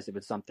apologize if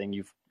it's something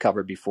you've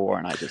covered before.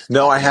 And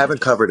I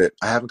haven't covered it.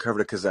 I haven't covered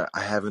it because I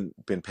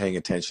haven't been paying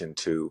attention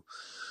to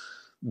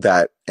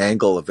that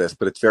angle of this,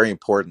 but it's very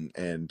important.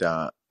 And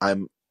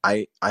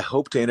I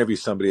hope to interview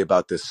somebody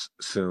about this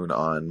soon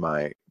on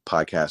my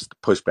podcast,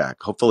 Pushback.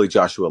 Hopefully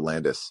Joshua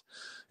Landis,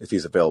 if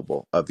he's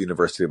available, of the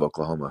University of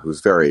Oklahoma,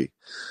 who's very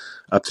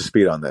up to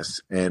speed on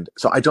this. And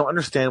so I don't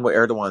understand what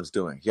Erdogan's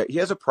doing. He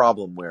has a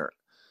problem where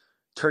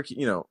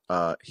Turkey,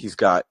 he's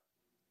got,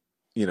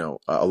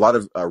 a lot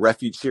of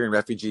Syrian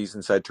refugees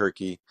inside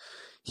Turkey.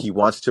 He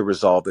wants to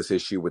resolve this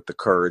issue with the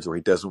Kurds, or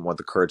he doesn't want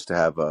the Kurds to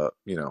have their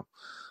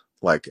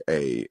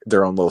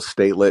own little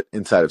statelet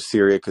inside of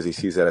Syria, because he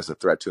sees that as a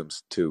threat to him,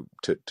 to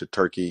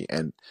Turkey,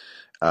 and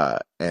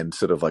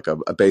sort of like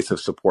a base of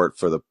support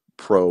for the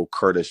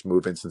pro-Kurdish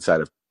movements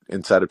inside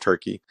of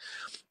Turkey.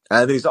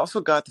 And then he's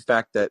also got the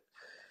fact that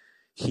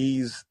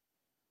he's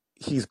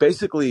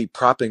basically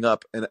propping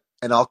up an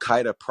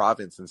Al-Qaeda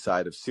province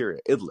inside of Syria,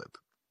 Idlib.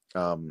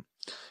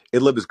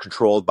 Idlib is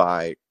controlled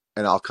by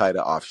an Al-Qaeda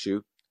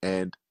offshoot,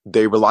 and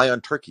they rely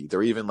on Turkey.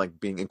 They're even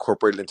being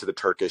incorporated into the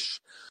Turkish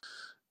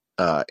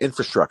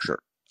infrastructure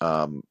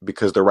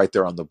because they're right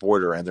there on the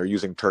border, and they're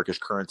using Turkish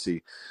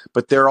currency.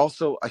 But they're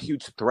also a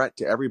huge threat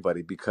to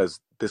everybody, because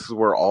this is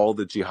where all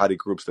the jihadi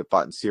groups that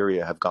fought in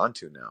Syria have gone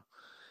to now.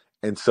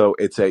 And so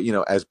it's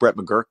as Brett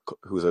McGurk,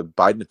 who's a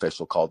Biden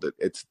official, called it,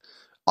 it's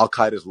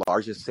Al-Qaeda's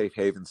largest safe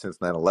haven since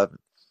 9/11.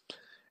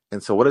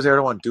 And so what does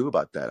Erdogan do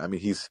about that? I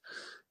mean, it's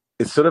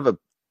sort of a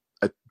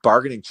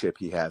bargaining chip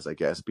he has, I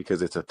guess,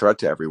 because it's a threat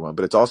to everyone,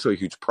 but it's also a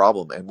huge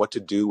problem, and what to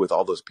do with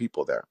all those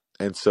people there.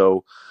 And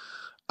so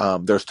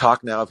there's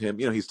talk now of him,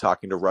 he's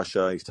talking to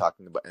Russia, he's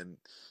talking about, and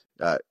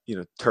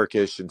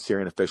Turkish and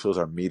Syrian officials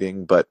are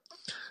meeting, but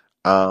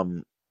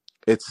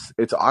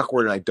it's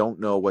awkward, and I don't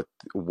know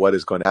what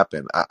is going to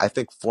happen. I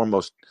think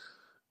foremost,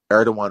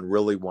 Erdogan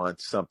really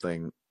wants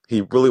something. He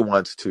really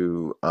wants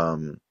to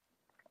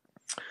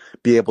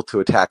be able to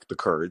attack the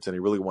Kurds, and he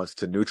really wants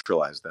to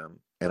neutralize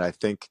them. And I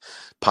think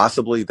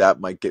possibly that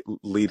might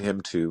lead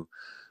him to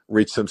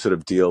reach some sort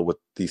of deal with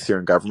the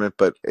Syrian government,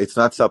 but it's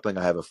not something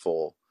I have a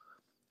full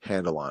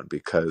handle on,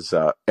 because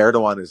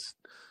Erdogan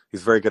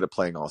he's very good at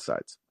playing all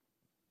sides.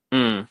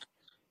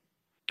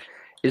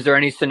 Is there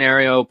any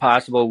scenario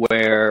possible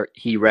where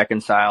he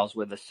reconciles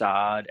with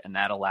Assad and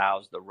that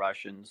allows the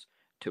Russians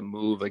to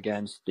move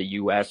against the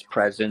U.S.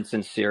 presence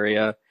in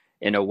Syria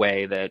in a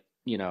way that,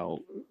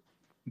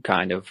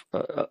 kind of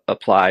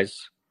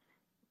applies,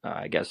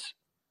 I guess,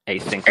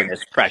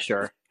 asynchronous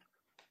pressure,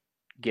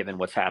 given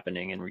what's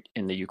happening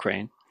in the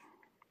Ukraine?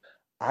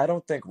 I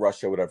don't think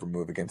Russia would ever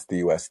move against the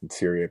U.S. in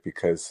Syria,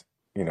 because,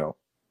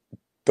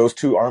 those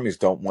two armies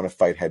don't want to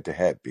fight head to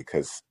head,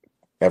 because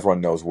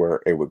everyone knows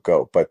where it would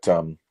go. But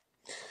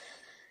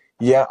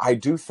I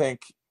do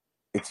think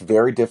it's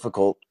very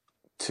difficult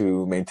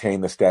to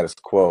maintain the status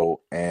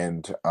quo.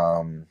 And,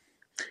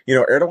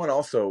 Erdogan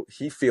also,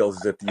 he feels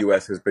as if the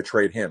U.S. has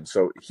betrayed him.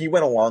 So he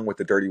went along with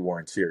the dirty war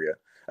in Syria.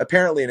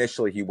 Apparently,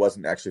 initially, he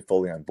wasn't actually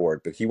fully on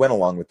board, but he went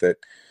along with it.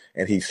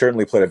 And he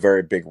certainly played a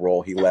very big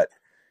role. He let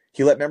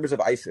members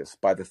of ISIS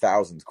by the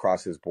thousands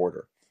cross his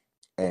border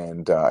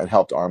and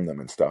helped arm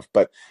them and stuff.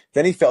 But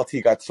then he felt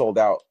he got sold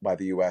out by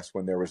the U.S.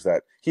 when there was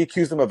that. He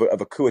accused them of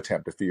a coup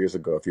attempt a few years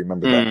ago, if you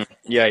remember that.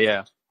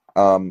 Yeah.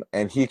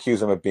 And he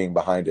accused him of being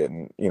behind it.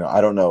 And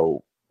I don't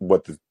know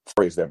what the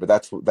story is there, but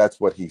that's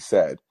what he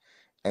said.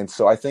 And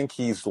so I think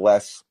he's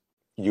less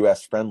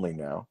U.S. friendly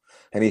now,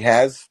 and he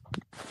has.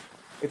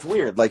 It's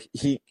weird. Like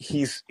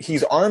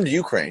he's armed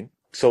Ukraine,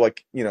 so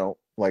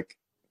like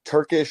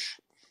Turkish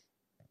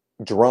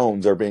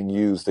drones are being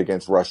used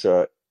against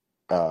Russia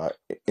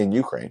in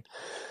Ukraine.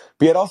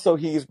 But yet also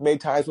he's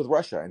made ties with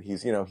Russia, and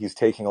he's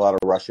taking a lot of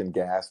Russian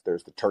gas.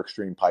 There's the Turk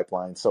Stream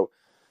pipeline, so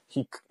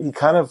he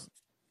kind of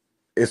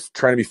is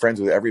trying to be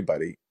friends with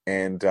everybody.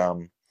 And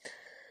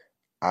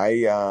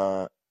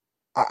I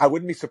I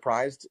wouldn't be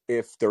surprised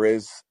if there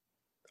is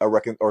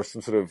or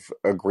some sort of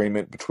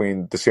agreement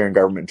between the Syrian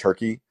government and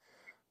Turkey,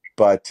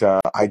 but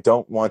I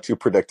don't want to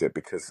predict it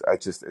because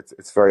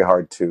it's very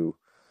hard to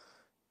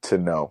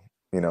know.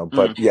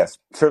 But yes,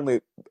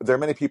 certainly there are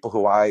many people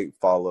who I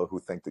follow who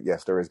think that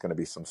yes, there is going to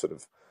be some sort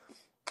of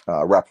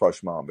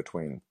rapprochement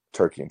between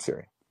Turkey and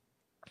Syria.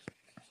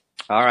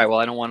 All right. Well,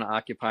 I don't want to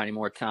occupy any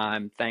more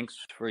time. Thanks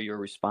for your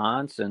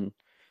response, and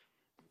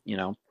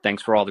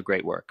thanks for all the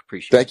great work.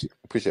 Appreciate it. Thank you.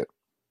 Appreciate it.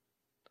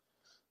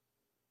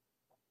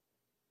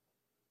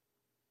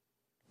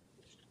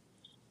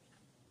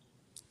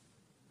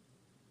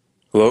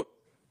 Hello?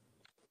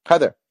 Hi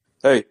there.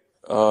 Hey,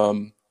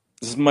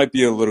 this might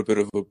be a little bit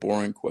of a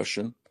boring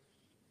question,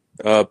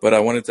 but I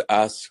wanted to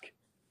ask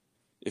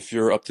if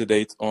you're up to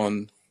date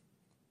on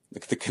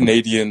like the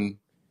Canadian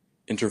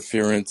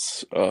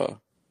interference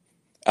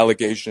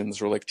allegations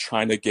or like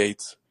China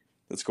Gate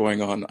that's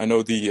going on. I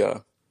know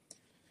the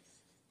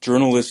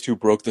journalist who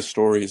broke the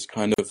story is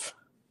kind of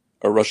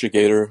a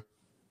Russiagator,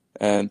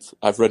 and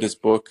I've read his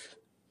book,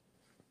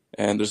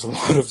 and there's a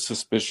lot of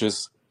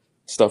suspicious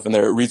stuff in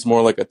there. It reads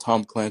more like a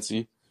Tom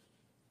Clancy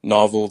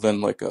novel than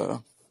like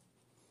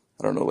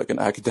like an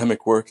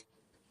academic work.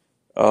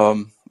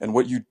 And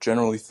what you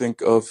generally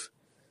think of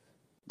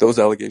those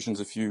allegations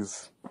if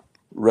you've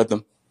read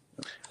them.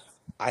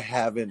 I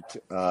haven't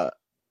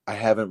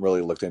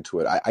really looked into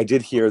it. I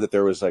did hear that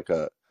there was like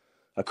a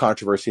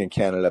controversy in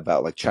Canada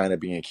about like China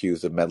being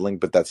accused of meddling,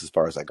 but that's as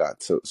far as I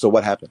got. So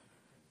what happened?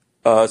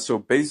 So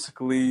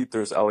basically,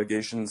 there's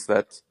allegations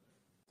that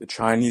the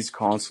Chinese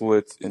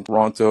consulate in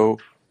Toronto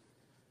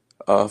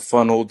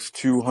funneled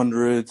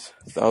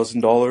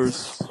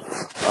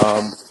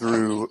 $200,000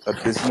 through a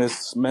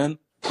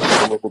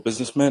local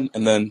businessman,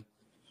 and then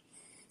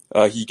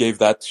he gave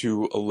that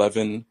to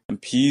 11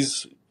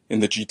 MPs in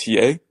the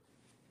GTA.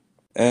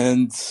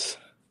 And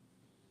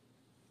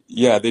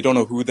yeah, they don't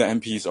know who the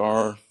MPs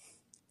are.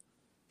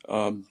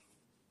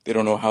 They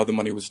don't know how the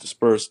money was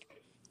dispersed.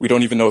 We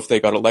don't even know if they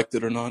got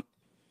elected or not.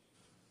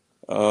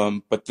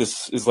 But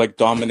this is like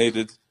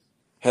dominated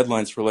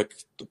headlines for like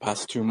the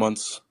past 2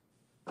 months.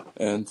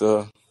 And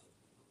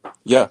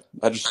yeah,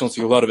 I just don't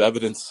see a lot of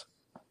evidence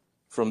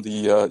from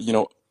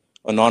the,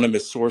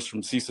 anonymous source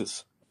from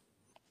CSIS.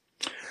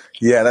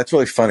 Yeah, that's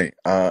really funny.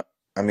 I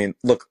mean,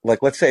 look,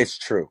 like let's say it's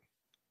true.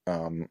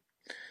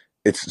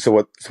 It's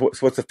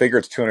what's the figure?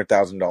 It's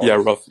 $200,000. Yeah,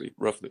 roughly.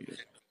 Yeah.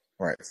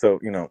 Right. So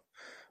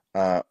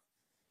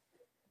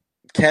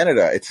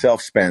Canada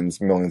itself spends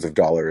millions of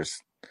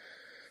dollars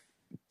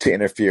to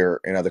interfere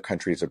in other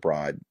countries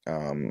abroad.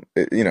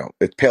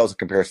 It pales in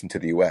comparison to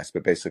the U.S.,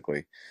 but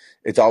basically,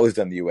 it's always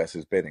done the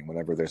U.S.'s bidding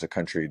whenever there's a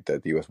country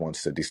that the U.S.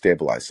 wants to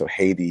destabilize. So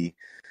Haiti,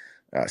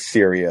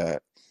 Syria,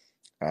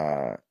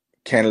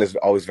 Canada's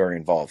always very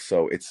involved.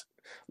 So it's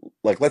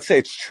like, let's say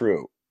it's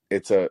true.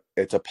 It's a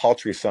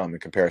paltry sum in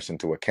comparison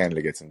to what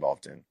Canada gets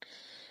involved in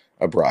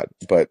abroad.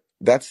 But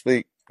that's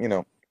the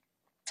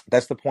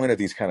point of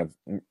these kind of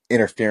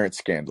interference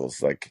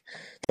scandals, like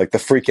the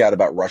freak out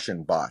about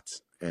Russian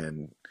bots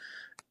and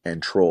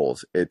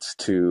trolls. It's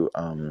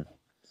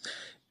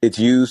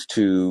used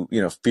to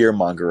fear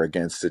monger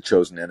against a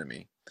chosen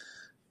enemy,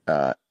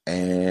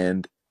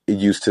 and it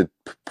used to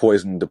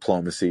poison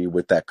diplomacy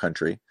with that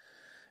country.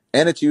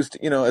 And it's used,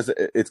 as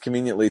it's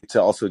conveniently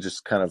to also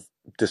just kind of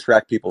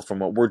distract people from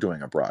what we're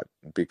doing abroad.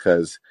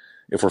 Because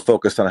if we're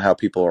focused on how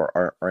people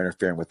are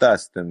interfering with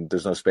us, then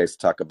there's no space to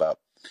talk about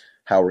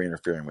how we're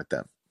interfering with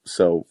them.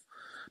 So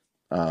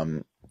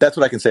that's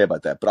what I can say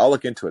about that. But I'll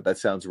look into it. That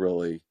sounds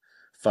really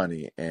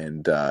funny,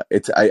 and I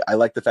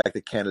like the fact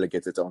that Canada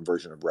gets its own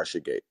version of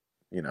Russiagate.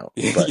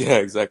 But, yeah,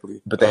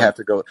 exactly. But they have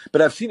to go.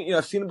 But I've seen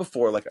it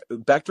before. Like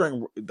back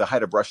during the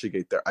height of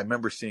Russiagate, there I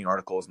remember seeing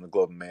articles in the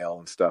Globe and Mail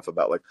and stuff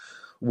about like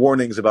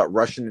warnings about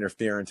Russian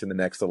interference in the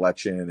next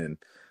election, and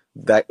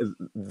that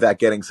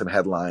getting some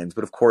headlines.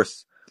 But of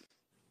course,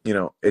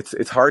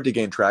 it's hard to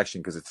gain traction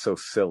because it's so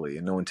silly,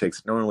 and no one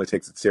really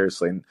takes it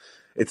seriously, and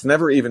it's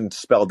never even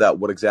spelled out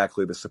what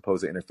exactly the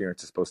supposed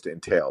interference is supposed to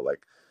entail.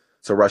 Like,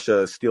 so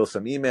Russia steals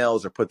some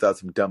emails or puts out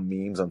some dumb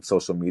memes on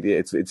social media.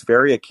 It's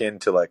very akin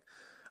to like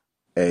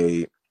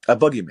a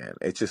boogeyman.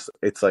 It's a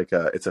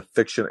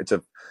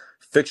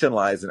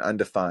fictionalized and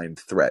undefined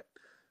threat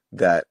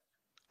that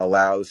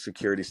allows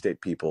security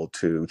state people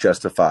to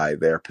justify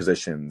their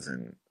positions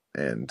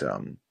and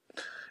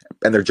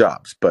their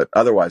jobs, but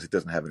otherwise it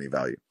doesn't have any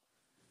value.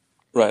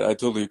 Right, I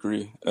totally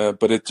agree.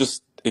 But it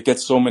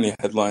gets so many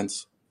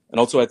headlines, and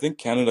also I think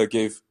Canada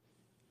gave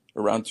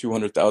around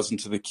 200,000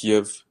 to the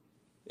Kiev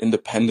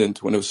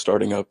Independent when it was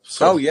starting up.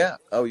 Oh So yeah.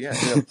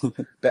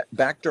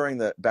 Back during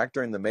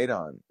the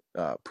Maidan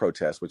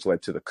protest, which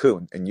led to the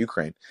coup in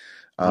Ukraine,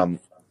 Mhm.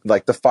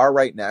 like the far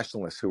right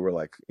nationalists who were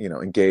like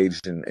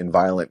engaged in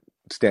violent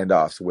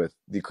standoffs with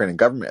the Ukrainian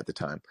government at the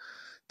time,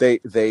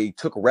 they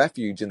took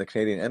refuge in the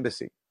Canadian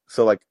embassy.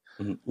 So like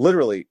Mhm.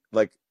 literally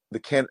like the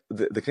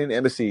Canadian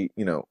embassy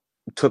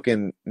took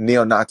in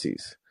neo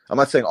Nazis. I'm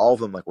not saying all of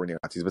them like were neo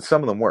Nazis, but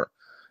some of them were,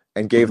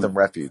 and gave Mhm. them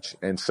refuge,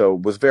 and so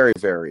was very,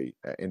 very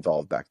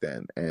involved back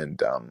then.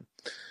 And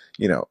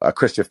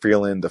Chrystia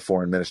Freeland, the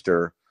foreign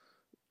minister,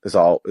 is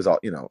all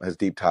has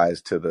deep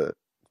ties to the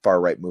far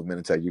right movement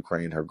inside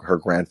Ukraine. Her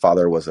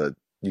grandfather was a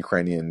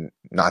Ukrainian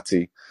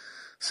Nazi,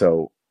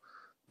 so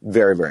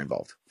very, very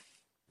involved.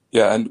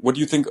 Yeah, and what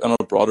do you think on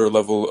a broader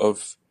level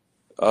of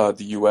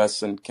the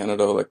U.S. and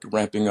Canada like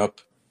ramping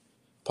up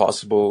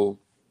possible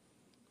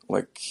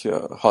like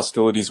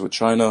hostilities with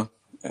China?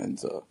 And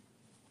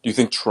do you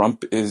think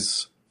Trump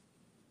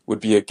would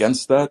be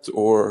against that,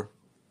 or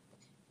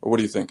what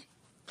do you think?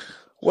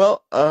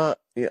 Well,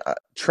 yeah,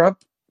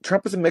 Trump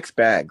is a mixed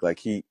bag. Like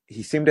he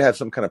seemed to have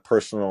some kind of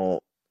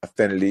personal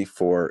affinity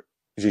for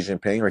Xi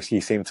Jinping, or he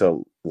seemed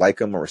to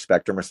like him or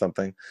respect him or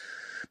something.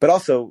 But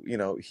also,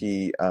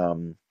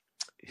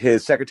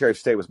 his Secretary of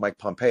State was Mike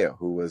Pompeo,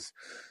 who was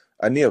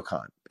a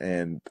neocon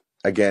and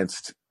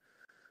against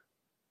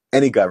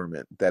any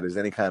government that is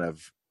any kind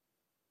of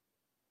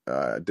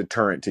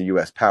deterrent to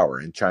U.S. power,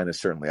 and China's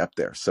certainly up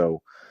there.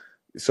 So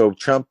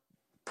Trump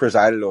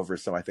presided over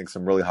some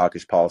really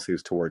hawkish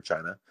policies toward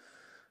China.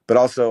 But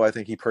also, I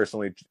think he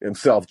personally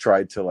himself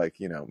tried to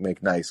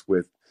make nice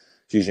with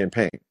Xi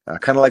Jinping,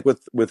 kind of like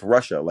with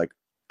Russia. Like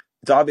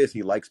it's obvious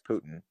he likes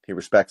Putin, he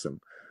respects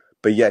him,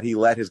 but yet he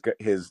let his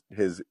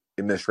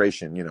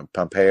administration,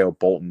 Pompeo,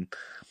 Bolton,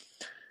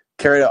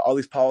 carried out all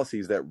these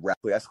policies that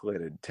rapidly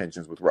escalated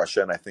tensions with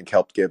Russia, and I think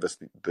helped give us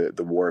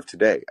the war of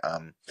today,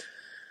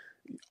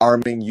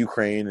 arming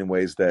Ukraine in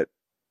ways that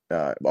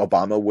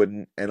Obama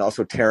wouldn't, and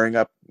also tearing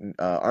up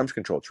arms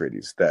control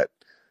treaties that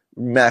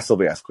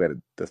massively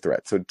escalated the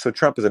threat. So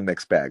Trump is a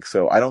mixed bag.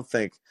 So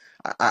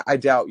I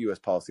doubt U.S.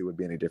 policy would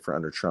be any different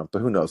under Trump,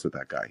 but who knows with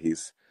that guy?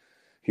 He's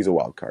a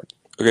wild card.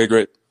 Okay,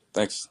 great.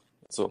 Thanks.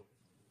 That's all.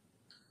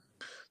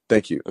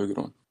 Thank you. Have a good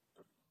one.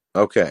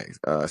 Okay,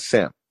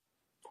 Sam.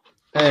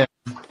 Hey,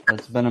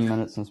 it's been a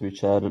minute since we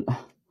chatted.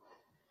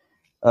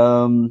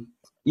 I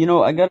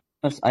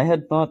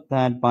had thought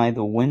that by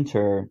the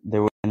winter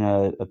there would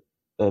have been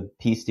a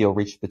peace deal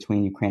reached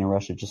between Ukraine and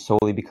Russia just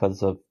solely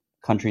because of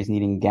countries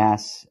needing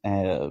gas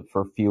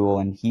for fuel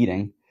and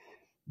heating.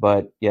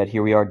 But yet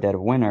here we are dead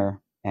of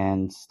winter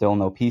and still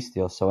no peace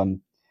deal. So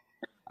I'm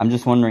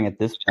just wondering at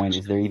this point,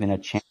 is there even a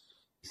chance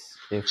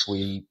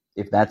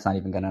if that's not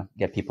even gonna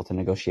get people to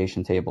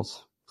negotiation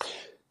tables?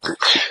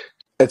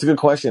 It's a good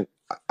question.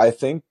 I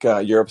think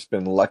Europe's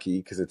been lucky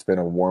because it's been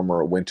a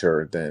warmer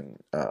winter than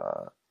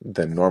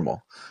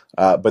normal.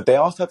 But they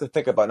also have to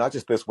think about not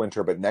just this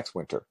winter, but next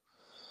winter.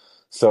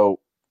 So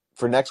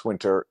for next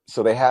winter,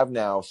 so they have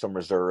now some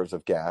reserves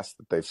of gas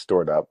that they've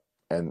stored up,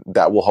 and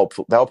that will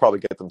probably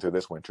get them through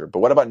this winter. But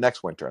what about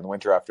next winter and the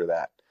winter after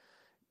that?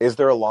 Is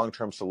there a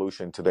long-term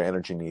solution to their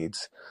energy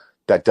needs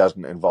that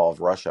doesn't involve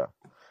Russia?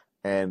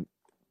 And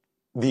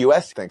the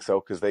U.S. thinks so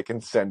because they can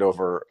send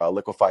over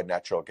liquefied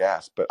natural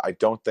gas, but I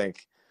don't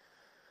think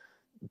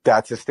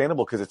that's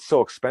sustainable because it's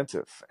so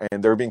expensive.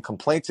 And there have been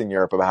complaints in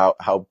Europe about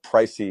how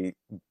pricey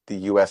the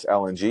U.S.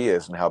 LNG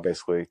is, and how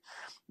basically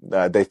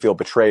they feel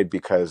betrayed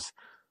because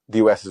the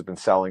U.S. has been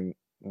selling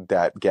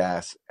that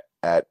gas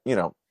at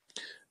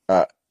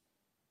at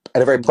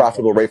a very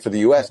profitable rate for the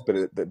U.S., but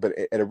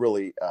at a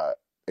really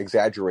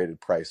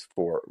exaggerated price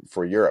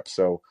for Europe.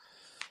 So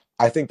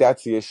I think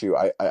that's the issue.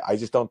 I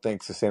just don't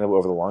think sustainable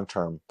over the long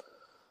term.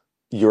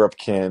 Europe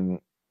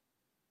can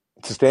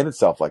sustain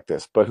itself like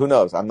this, but who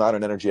knows? I'm not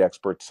an energy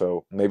expert,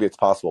 so maybe it's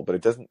possible, but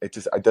it doesn't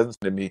seem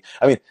to me.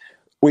 I mean,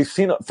 we've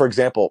seen, for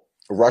example,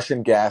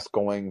 Russian gas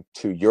going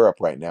to Europe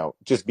right now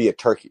just via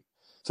Turkey.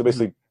 So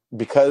basically,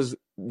 because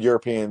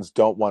Europeans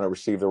don't want to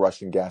receive the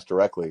Russian gas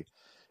directly,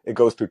 it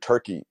goes through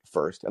Turkey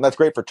first, and that's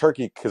great for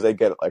Turkey because they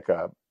get like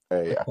a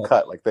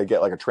cut, like they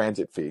get like a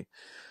transit fee,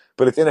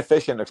 but it's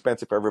inefficient and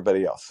expensive for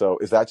everybody else. So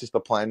is that just the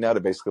plan now to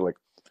basically like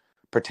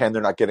pretend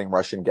they're not getting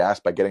Russian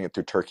gas by getting it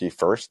through Turkey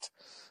first?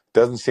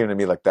 Doesn't seem to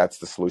me like that's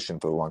the solution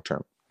for the long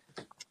term.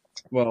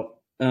 Well,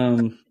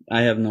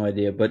 I have no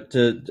idea, but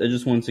I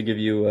just wanted to give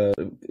you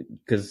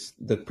because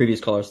the previous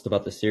caller asked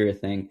about the Syria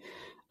thing.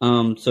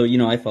 So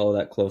I follow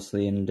that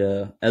closely, and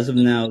as of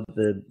now,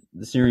 the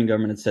Syrian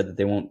government has said that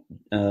they won't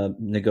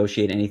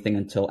negotiate anything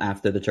until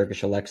after the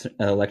Turkish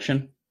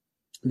election,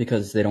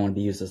 because they don't want to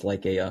be used as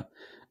like a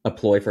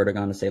ploy for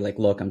Erdogan to say like,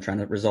 look, I'm trying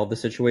to resolve the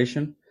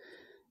situation.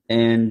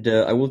 And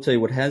I will tell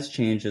you what has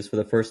changed is for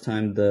the first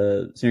time,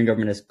 the Syrian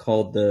government has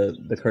called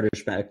the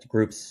Kurdish-backed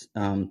groups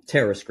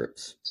terrorist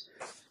groups,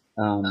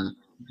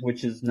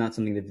 which is not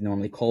something they've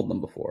normally called them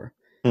before.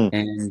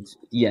 And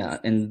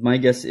my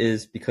guess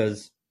is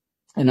because,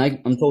 and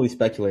I'm totally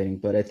speculating,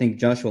 but I think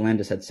Joshua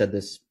Landis had said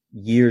this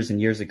years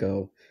and years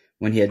ago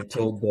when he had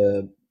told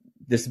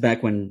this is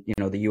back when,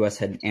 the U.S.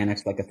 had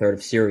annexed like a third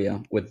of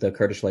Syria with the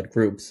Kurdish-led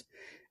groups.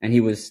 And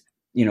he was,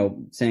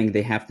 saying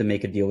they have to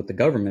make a deal with the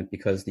government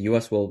because the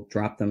U.S. will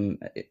drop them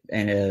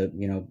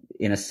in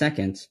a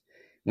second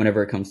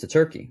whenever it comes to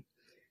Turkey.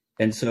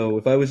 And so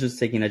if I was just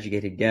taking an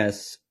educated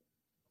guess,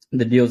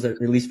 the deals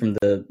that, at least from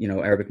the,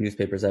 Arabic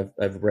newspapers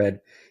I've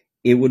read,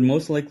 it would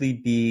most likely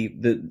be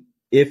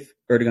if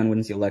Erdogan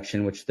wins the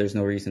election, which there's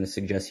no reason to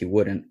suggest he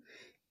wouldn't,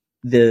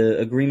 the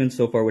agreement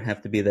so far would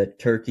have to be that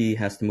Turkey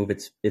has to move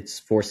its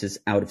forces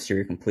out of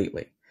Syria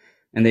completely.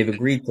 And they've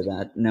agreed to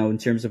that. Now, in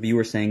terms of, you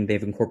were saying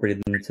they've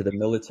incorporated them into the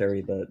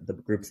military,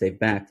 the groups they've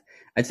backed,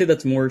 I'd say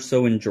that's more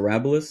so in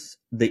Jarablus.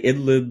 The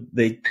Idlib,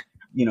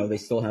 they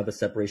still have a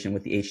separation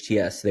with the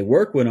HTS. They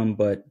work with them,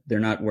 but they're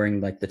not wearing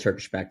like the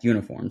Turkish-backed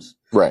uniforms.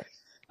 Right.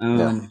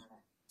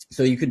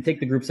 So you could take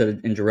the groups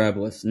in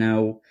Jarablus.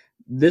 Now,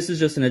 this is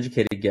just an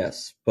educated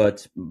guess,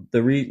 but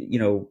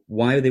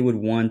why they would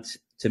want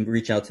to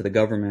reach out to the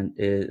government,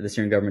 the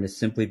Syrian government, is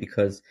simply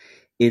because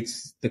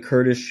it's the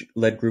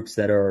Kurdish-led groups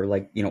that are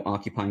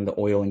occupying the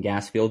oil and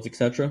gas fields,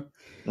 etc.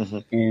 Mm-hmm.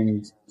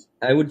 And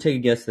I would take a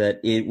guess that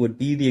it would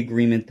be the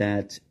agreement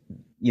that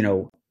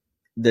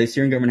the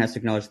Syrian government has to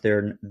acknowledge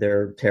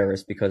they're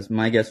terrorists, because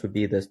my guess would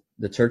be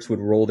the Turks would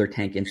roll their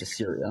tank into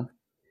Syria,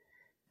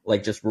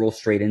 just roll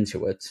straight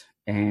into it.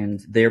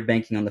 And they're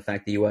banking on the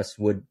fact the U.S.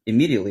 would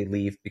immediately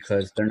leave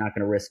because they're not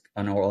going to risk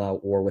an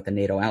all-out war with a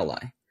NATO ally,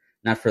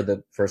 not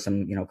for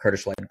some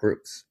Kurdish-led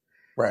groups.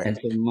 Right. And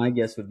so my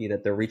guess would be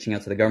that they're reaching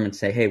out to the government to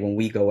say, hey, when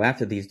we go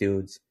after these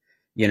dudes,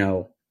 they're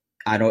going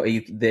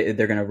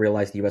to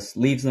realize the U.S.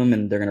 leaves them,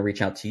 and they're going to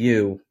reach out to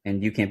you,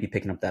 and you can't be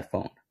picking up that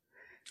phone.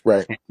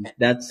 Right. And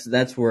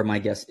that's where my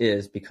guess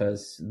is,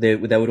 because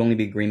that would only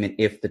be agreement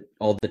if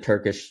all the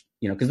Turkish,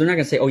 because they're not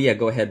going to say, oh yeah,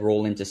 go ahead,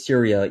 roll into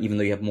Syria, even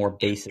though you have more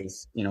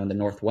bases, in the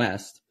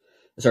northwest.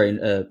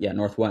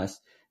 Northwest.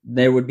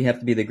 There would have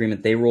to be the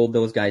agreement they rolled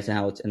those guys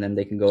out, and then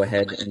they can go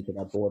ahead into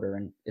that border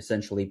and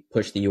essentially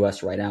push the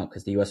U.S. right out,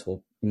 because the U.S.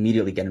 will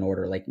immediately get an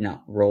order like, no,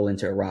 roll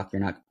into Iraq.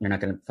 You're not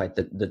going to fight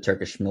the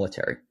Turkish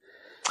military.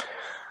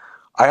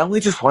 I only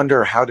just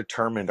wonder how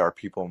determined are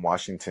people in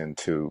Washington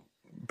to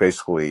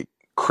basically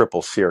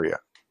cripple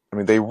Syria. I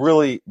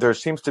mean, there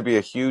seems to be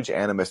a huge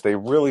animus. They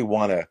really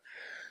want to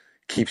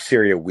keep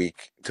Syria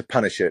weak to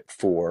punish it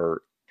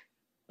for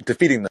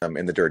defeating them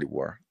in the dirty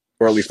war,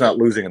 or at least not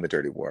losing in the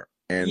dirty war.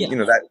 And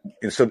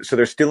so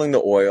they're stealing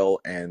the oil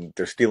and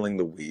they're stealing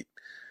the wheat.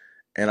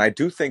 And I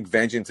do think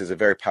vengeance is a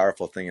very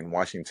powerful thing in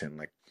Washington.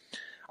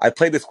 I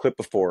played this clip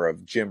before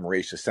of Jim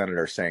Risch, a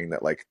senator, saying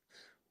that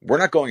we're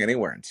not going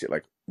anywhere in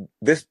Syria.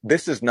 This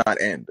does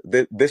not end.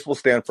 This will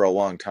stand for a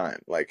long time.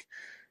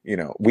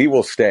 We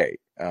will stay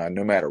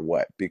no matter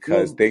what,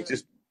 because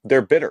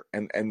they're bitter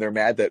and they're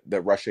mad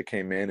that Russia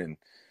came in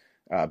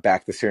and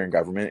backed the Syrian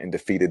government and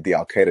defeated the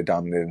Al-Qaeda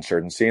dominated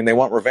insurgency, and they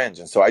want revenge.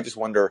 And so I just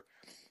wonder,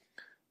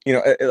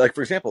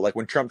 for example,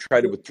 when Trump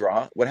tried to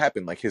withdraw, what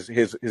happened?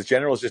 His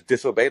generals just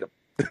disobeyed him.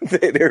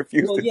 they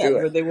refused to do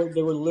it. They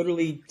were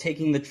literally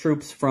taking the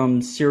troops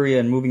from Syria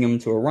and moving them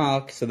to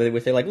Iraq, so they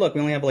would say look,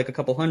 we only have a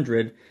couple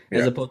hundred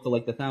as opposed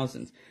to the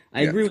thousands.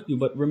 I agree with you,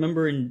 but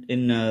remember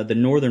in the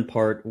northern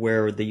part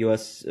where the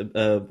U.S.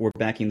 Were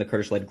backing the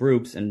Kurdish-led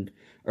groups, and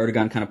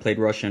Erdogan kind of played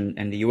Russia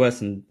and the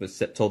U.S. and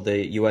told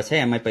the U.S.,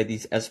 hey, I might buy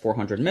these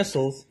S-400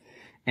 missiles,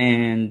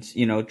 and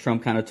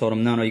Trump kind of told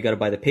him, no, you got to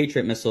buy the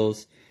Patriot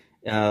missiles.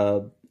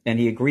 And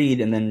he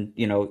agreed, and then,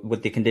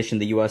 with the condition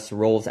the U.S.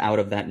 rolls out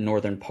of that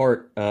northern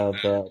part of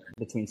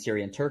between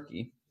Syria and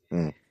Turkey.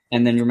 Mm.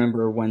 And then you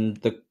remember when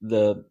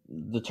the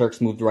Turks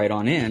moved right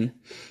on in,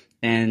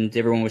 and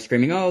everyone was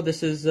screaming, oh,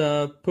 this is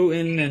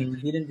Putin, and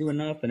he didn't do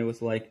enough. And it was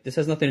this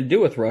has nothing to do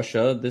with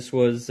Russia. This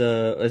was,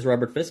 as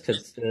Robert Fisk had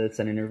said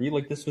in an interview,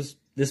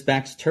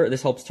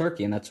 this helps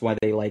Turkey, and that's why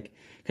they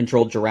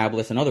controlled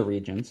Jarablus and other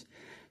regions.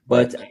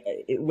 But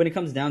when it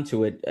comes down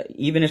to it,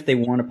 even if they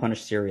want to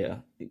punish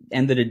Syria,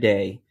 end of the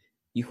day,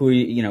 are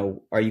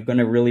you going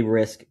to really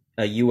risk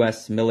a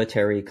U.S.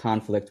 military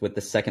conflict with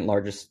the second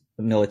largest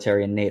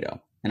military in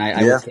NATO? And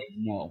I would say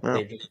no.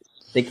 Yeah.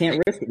 They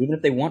can't risk it. Even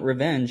if they want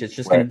revenge, it's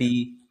just going to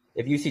be,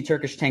 if you see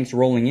Turkish tanks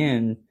rolling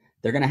in,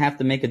 they're going to have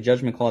to make a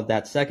judgment call at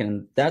that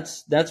second.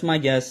 That's my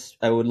guess.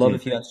 I would love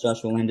if you asked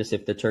Joshua Landis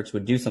if the Turks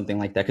would do something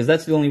like that, because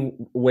that's the only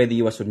way the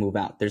U.S. would move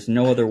out. There's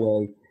no other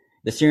way.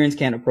 The Syrians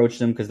can't approach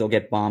them because they'll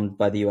get bombed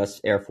by the U.S.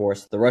 Air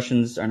Force. The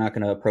Russians are not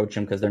going to approach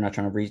them because they're not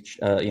trying to reach,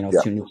 two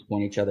nukes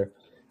on each other.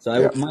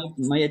 So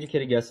my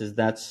educated guess is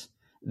that's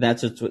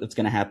what's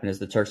going to happen, is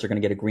the Turks are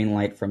going to get a green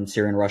light from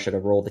Syria and Russia to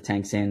roll the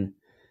tanks in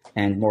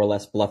and more or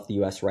less bluff the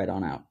U.S. right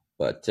on out.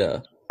 But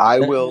I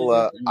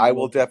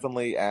will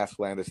definitely ask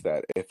Landis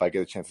that if I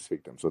get a chance to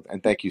speak to him. So,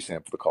 and thank you,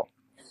 Sam, for the call.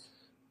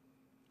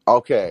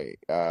 Okay,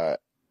 go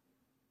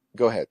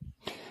ahead.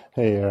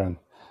 Hey, Aaron.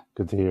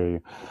 Good to hear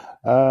you.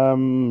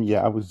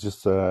 I was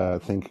just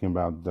thinking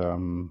about,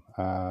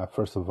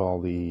 first of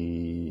all,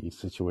 the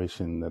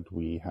situation that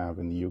we have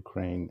in the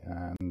Ukraine,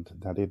 and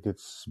that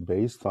it's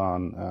based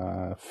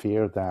on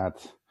fear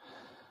that,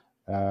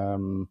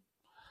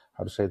 how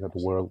how to say that,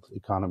 the world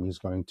economy is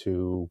going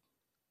to,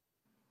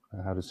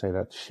 how to say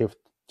that, shift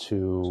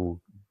to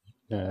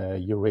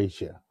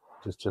Eurasia.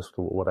 Just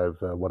what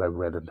I've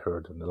read and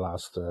heard in the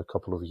last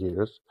couple of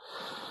years,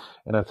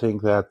 and I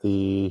think that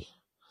the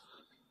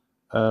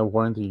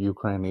war in the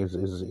Ukraine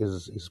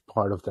is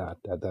part of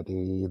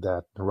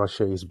that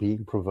Russia is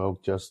being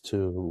provoked just to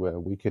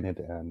weaken it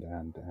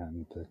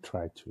and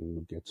try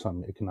to get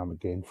some economic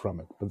gain from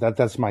it. But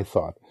that's my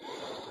thought.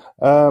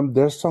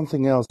 There's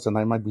something else, and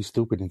I might be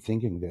stupid in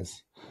thinking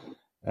this.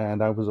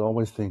 And I was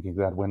always thinking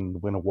that when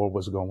a war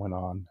was going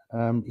on,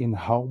 in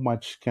how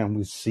much can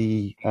we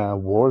see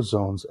war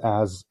zones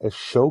as a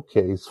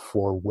showcase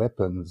for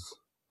weapons?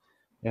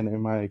 And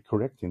am I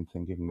correct in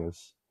thinking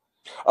this?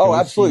 Can Oh, we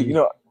absolutely.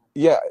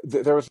 see?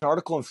 There was an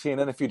article in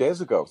CNN a few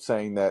days ago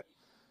saying that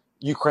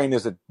Ukraine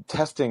is a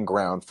testing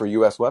ground for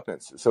U.S.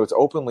 weapons. So it's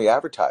openly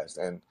advertised.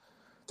 And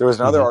there was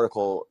another Mhm.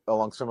 article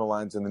along similar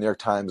lines in the New York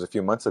Times a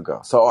few months ago.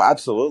 So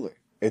absolutely.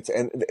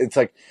 It's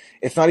like,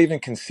 it's not even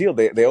concealed.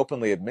 They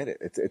openly admit it.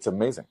 It's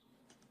amazing.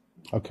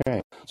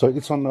 Okay, so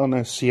it's on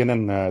a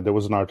CNN. There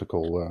was an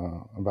article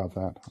about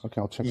that. Okay,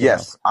 I'll check it out.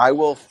 Yes, I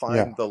will Yeah.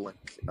 find the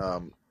link.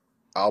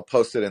 I'll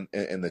post it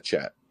in the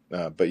chat.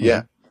 But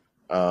yeah.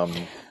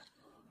 Mhm.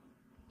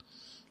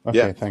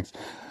 Yeah. Okay, thanks.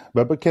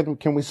 But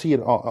can we see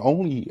it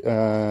only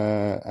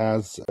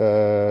as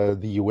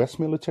the U.S.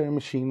 military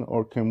machine,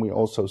 or can we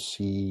also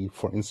see,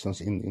 for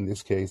instance, in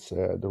this case,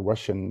 the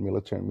Russian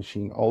military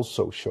machine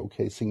also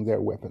showcasing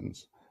their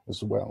weapons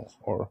as well?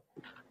 Or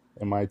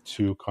am I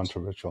too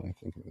controversial in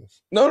thinking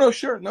this? No,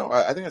 sure. No,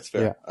 I think that's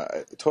fair.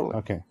 Yeah. Totally.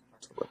 Okay.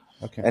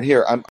 Okay. And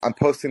here, I'm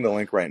posting the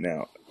link right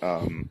now.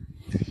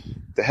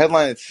 The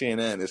headline at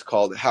CNN is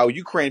called "How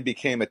Ukraine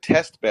Became a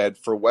Test Bed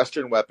for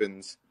Western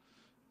Weapons,"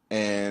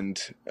 and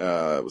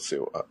let's see,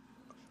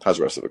 how's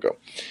the rest of it go?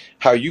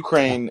 How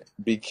Ukraine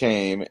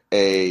became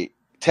a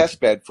test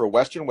bed for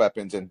Western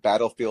weapons and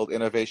battlefield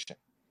innovation.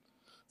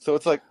 So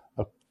it's like,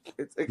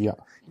 Yeah.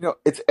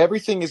 It's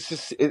everything is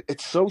just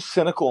it's so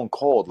cynical and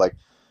cold. Like,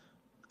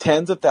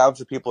 tens of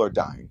thousands of people are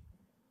dying,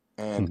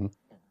 and Mhm.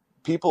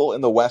 people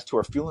in the West who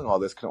are fueling all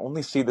this can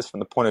only see this from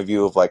the point of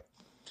view of, like,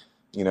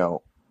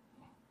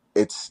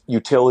 its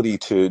utility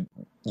to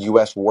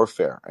U.S.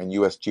 warfare and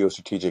U.S.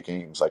 geostrategic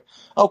aims. Like,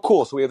 oh,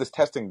 cool, so we have this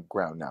testing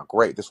ground now.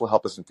 Great, this will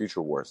help us in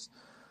future wars.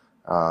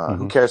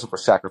 Who cares if we're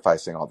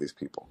sacrificing all these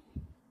people?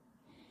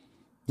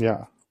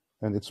 Yeah,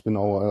 and it's been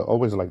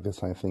always like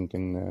this, I think,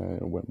 in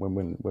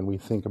when we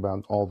think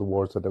about all the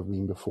wars that have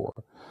been before,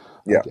 I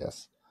Yeah.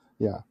 guess.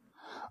 Yeah.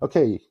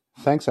 Okay.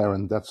 Thanks,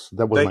 Aaron. That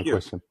was Thank my you.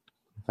 question.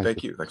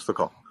 Thank you. Thanks for the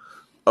call.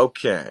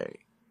 Okay.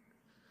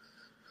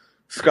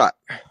 Scott.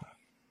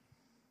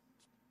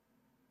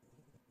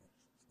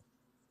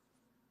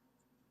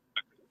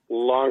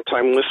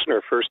 Long-time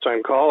listener,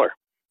 first-time caller.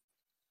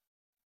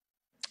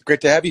 Great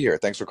to have you here.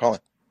 Thanks for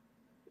calling.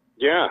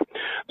 Yeah.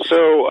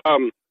 So,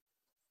 I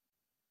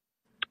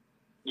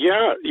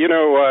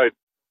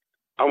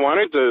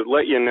wanted to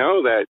let you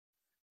know that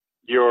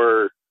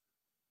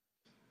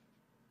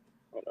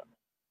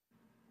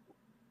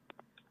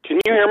Can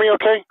you hear me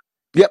okay?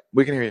 Yep,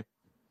 we can hear you.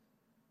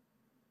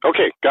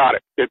 Okay, got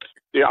it.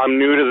 I'm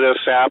new to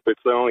this app.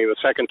 It's only the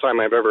second time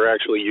I've ever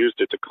actually used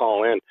it to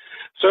call in.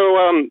 So,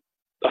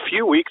 a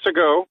few weeks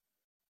ago,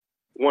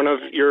 one of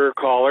your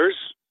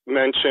callers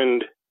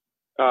mentioned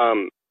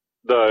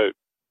the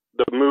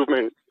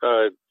movement.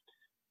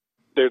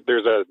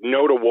 There's a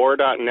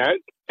notowar.net,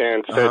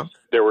 and said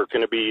there were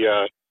going to be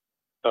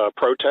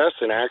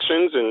protests and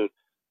actions. And,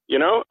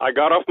 I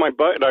got off my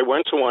butt and I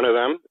went to one of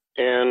them,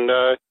 and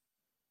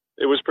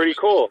it was pretty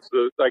cool.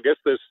 I guess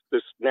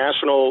this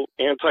national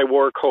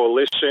anti-war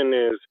coalition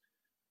is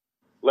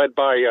led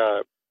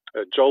by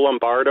Joe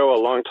Lombardo, a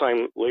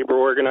longtime labor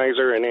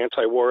organizer and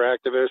anti-war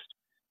activist.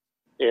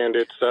 And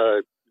it's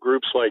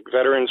groups like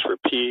Veterans for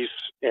Peace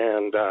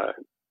and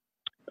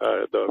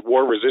the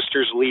War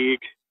Resisters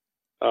League,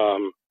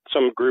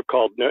 some group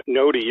called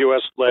No to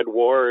U.S.-Led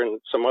War,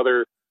 and some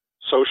other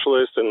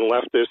socialist and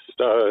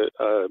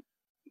leftist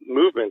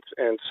movements.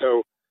 And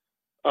so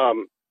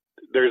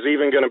there's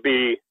even going to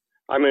be,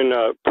 I'm in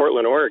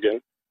Portland,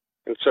 Oregon,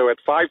 and so at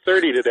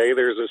 5:30 today,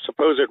 there's a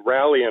supposed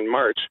rally and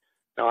march.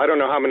 Now, I don't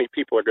know how many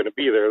people are going to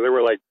be there. There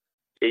were like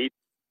 9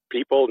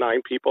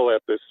 people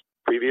at this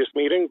previous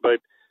meeting, but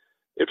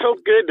it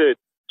felt good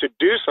to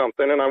do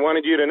something, and I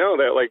wanted you to know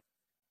that, like,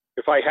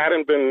 if I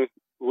hadn't been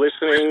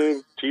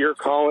listening to your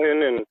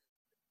call-in and,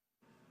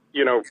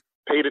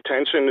 paid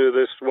attention to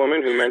this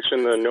woman who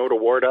mentioned the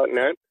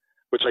notowar.net,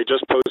 which I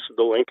just posted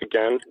the link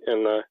again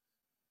in the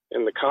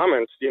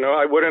comments,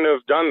 I wouldn't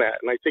have done that.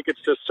 And I think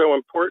it's just so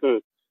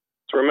important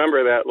to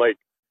remember that, like,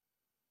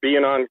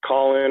 being on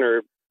call-in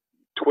or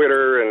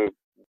Twitter and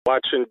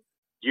watching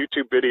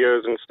YouTube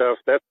videos and stuff,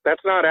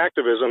 that's not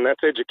activism,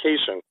 that's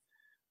education.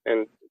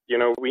 And,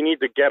 we need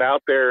to get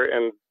out there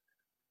and,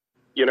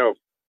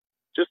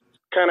 just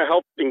kind of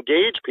help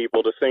engage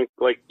people to think,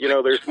 like,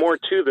 there's more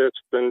to this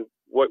than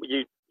what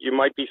you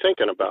might be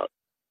thinking about.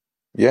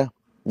 Yeah.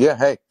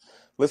 Hey,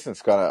 listen,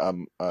 Scott,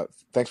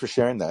 thanks for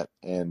sharing that.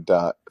 And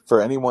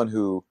for anyone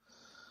who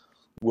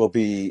will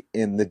be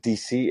in the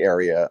DC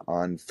area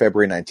on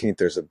February 19th.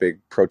 There's a big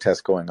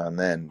protest going on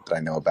then that I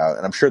know about.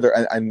 And I'm sure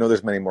I know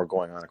there's many more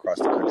going on across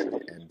the country.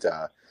 And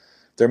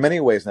there are many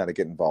ways now to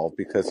get involved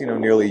because,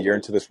 nearly a year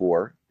into this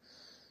war,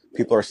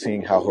 people are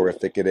seeing how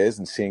horrific it is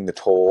and seeing the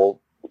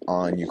toll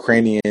on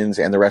Ukrainians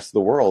and the rest of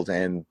the world.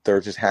 And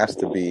there just has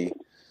to be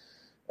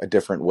a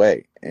different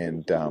way.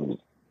 And,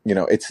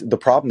 the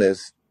problem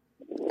is,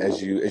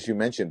 as you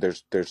mentioned,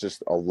 there's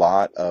just a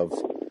lot of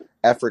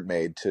effort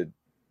made to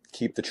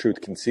keep the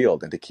truth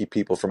concealed and to keep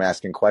people from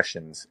asking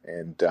questions.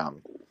 And,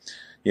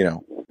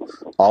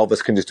 all of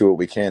us can just do what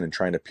we can in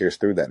trying to pierce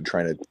through that and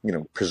trying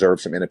to,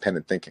 preserve some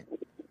independent thinking.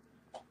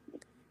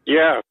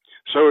 Yeah.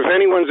 So if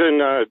anyone's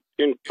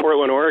in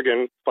Portland,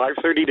 Oregon,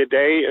 5:30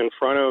 today in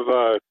front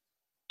of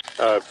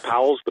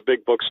Powell's, the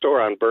big bookstore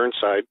on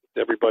Burnside.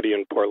 Everybody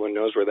in Portland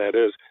knows where that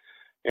is.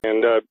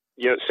 And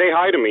say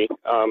hi to me.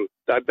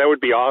 That would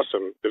be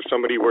awesome. If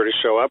somebody were to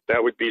show up,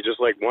 that would be just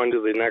like one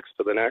to the next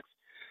to the next.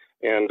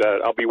 And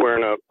I'll be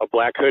wearing a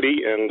black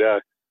hoodie and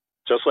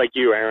just like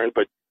you, Aaron.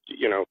 But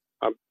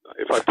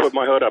if I put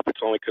my hood up,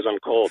 it's only because I'm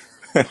cold.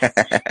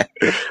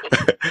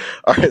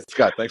 All right,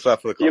 Scott. Thanks a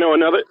lot for the call.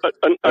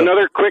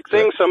 Another quick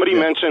thing. Somebody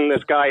mentioned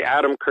this guy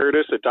Adam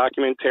Curtis, a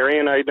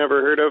documentarian I'd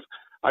never heard of.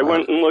 I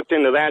went and looked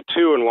into that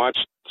too and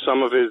watched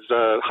some of his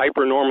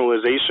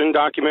hypernormalization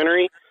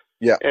documentary.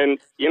 Yeah. And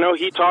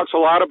he talks a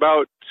lot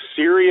about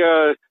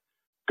Syria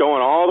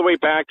going all the way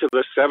back to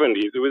the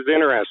 70s. It was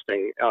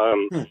interesting.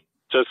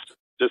 Just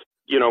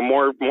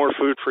more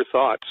food for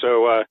thought.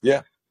 So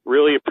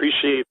really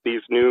appreciate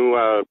these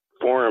new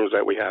forums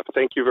that we have.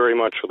 Thank you very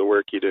much for the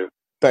work you do.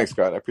 Thanks,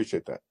 Scott. I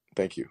appreciate that.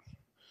 Thank you.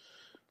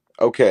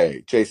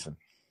 Okay, Jason.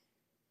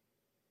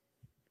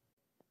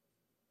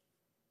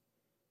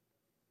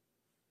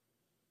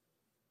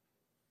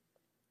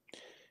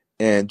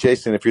 And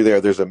Jason, if you're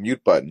there, there's a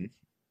mute button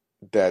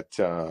that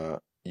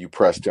you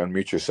press to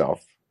unmute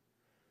yourself.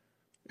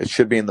 It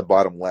should be in the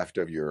bottom left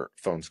of your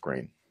phone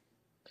screen.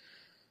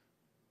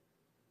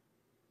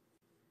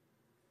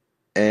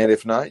 And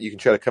if not, you can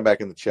try to come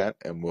back in the chat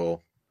and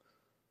we'll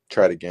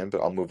try it again,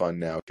 but I'll move on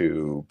now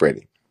to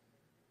Brady.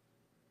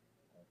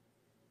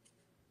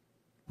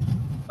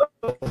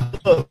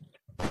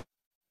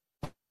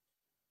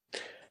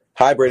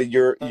 Hi, Brady.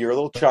 You're a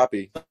little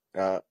choppy.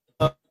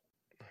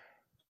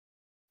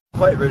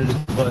 Quite ready to,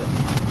 but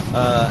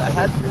I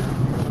had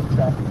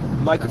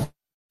microphone.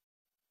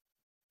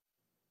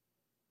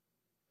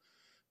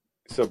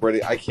 So,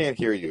 Brady, I can't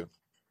hear you.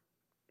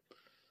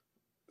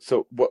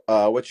 So,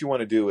 what you want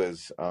to do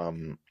is,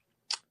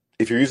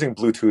 if you're using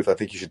Bluetooth, I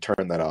think you should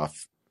turn that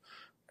off,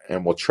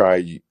 and we'll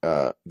try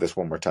this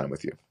one more time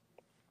with you.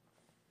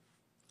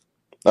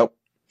 Oh.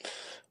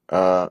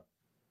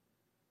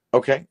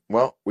 Okay.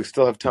 Well, we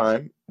still have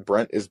time.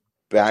 Brent is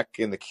back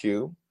in the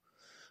queue.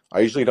 I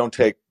usually don't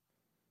take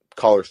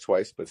callers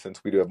twice, but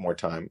since we do have more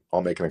time,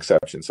 I'll make an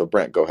exception. So,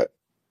 Brent, go ahead.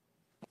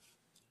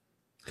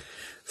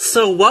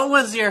 So, what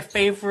was your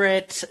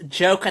favorite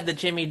joke at the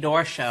Jimmy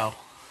Dore show?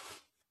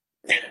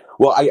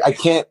 Well, I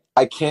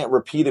can't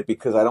repeat it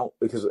because first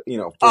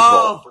of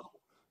all,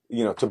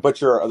 to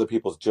butcher other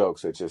people's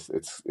jokes, it's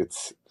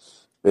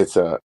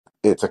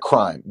a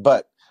crime.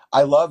 But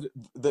I loved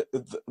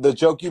the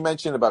joke you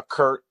mentioned about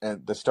Kurt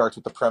and that starts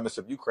with the premise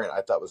of Ukraine.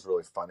 I thought was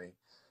really funny.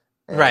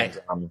 And, right.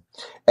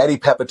 Eddie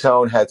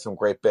Pepitone had some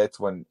great bits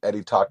when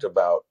Eddie talked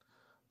about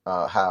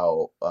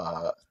how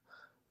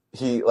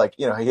he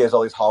has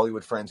all these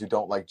Hollywood friends who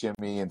don't like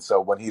Jimmy, and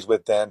so when he's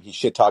with them, he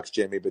shit talks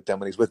Jimmy. But then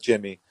when he's with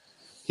Jimmy,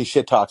 he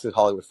shit talks his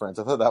Hollywood friends.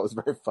 I thought that was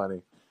very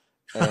funny.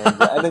 And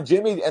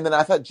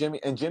I thought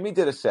Jimmy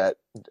did a set.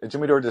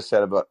 Jimmy Dore did a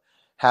set about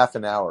half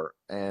an hour,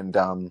 and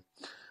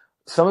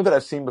some of it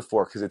I've seen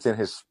before because it's in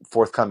his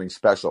forthcoming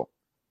special.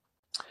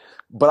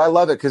 But I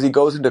love it because he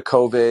goes into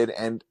COVID,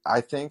 and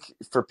I think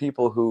for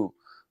people who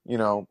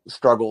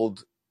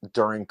struggled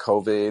during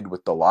COVID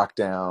with the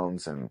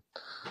lockdowns and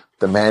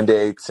the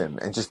mandates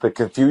and just the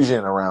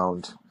confusion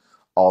around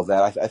all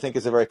that, I think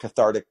it's a very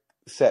cathartic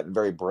set and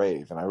very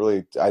brave, and I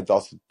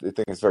also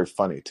think it's very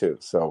funny too.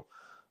 So,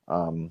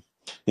 I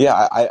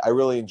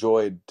really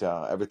enjoyed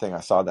everything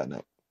I saw that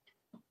night.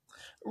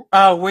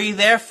 Were you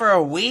there for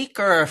a week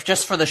or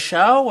just for the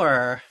show,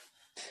 or?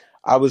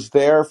 I was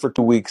there for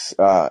 2 weeks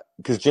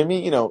because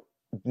Jimmy,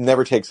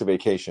 never takes a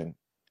vacation,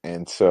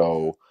 and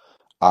so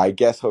I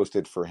guest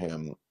hosted for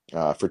him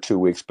for 2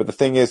 weeks. But the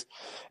thing is,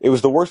 it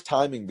was the worst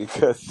timing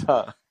because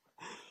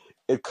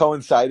it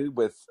coincided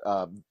with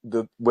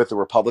the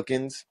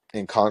Republicans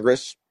in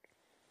Congress,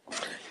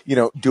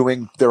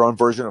 doing their own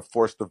version of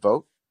force the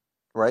vote,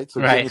 right?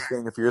 So right. Jimmy's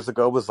thing a few years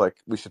ago was like,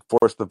 we should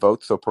force the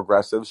vote, so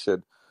progressives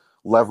should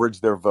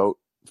leverage their vote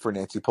for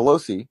Nancy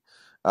Pelosi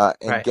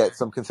and get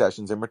some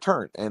concessions in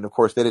return. And of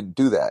course, they didn't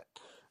do that.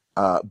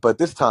 But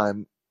this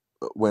time,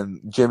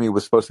 when Jimmy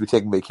was supposed to be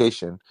taking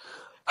vacation,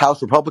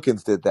 House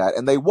Republicans did that,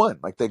 and they won.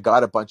 Like, they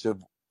got a bunch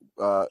of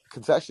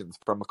concessions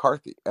from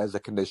McCarthy as a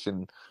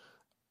condition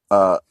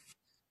of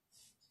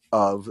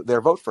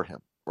their vote for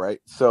him, right?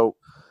 So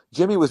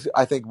Jimmy was,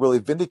 I think, really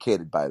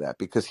vindicated by that,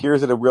 because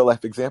here's a real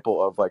life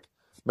example of, like,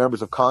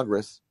 members of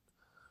Congress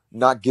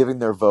not giving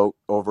their vote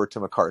over to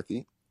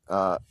McCarthy,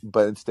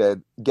 but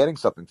instead getting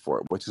something for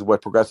it, which is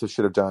what progressives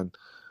should have done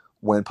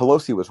when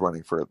Pelosi was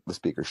running for the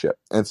speakership.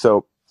 And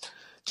so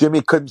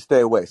Jimmy couldn't stay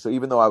away. So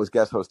even though I was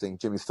guest hosting,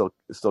 Jimmy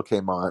still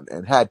came on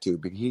and had to,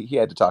 because he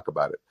had to talk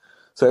about it.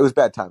 So it was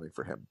bad timing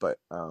for him. But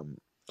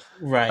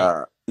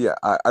Right. yeah,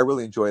 I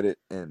really enjoyed it,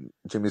 and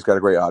Jimmy's got a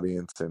great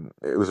audience, and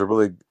it was a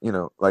really,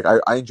 like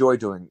I enjoy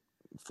doing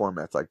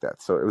formats like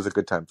that. So it was a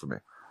good time for me.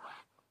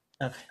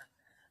 Okay.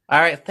 All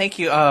right. Thank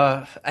you.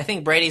 I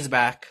think Brady's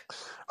back.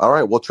 All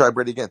right, we'll try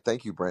Brady again.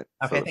 Thank you, Brent,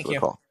 Okay. for Thank the you.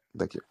 call.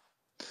 Thank you.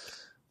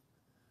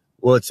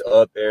 What's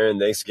up, Aaron?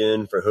 Thanks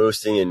again for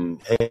hosting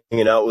and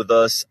hanging out with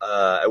us.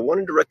 I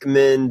wanted to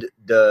recommend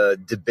the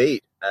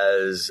debate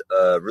as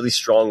a really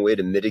strong way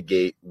to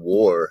mitigate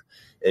war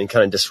and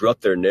kind of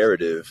disrupt their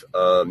narrative.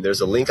 There's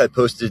a link I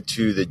posted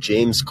to the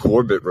James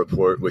Corbett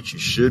report, which you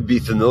should be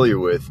familiar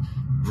with.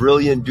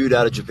 Brilliant dude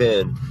out of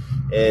Japan.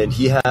 And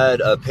he had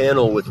a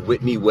panel with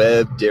Whitney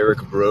Webb,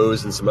 Derek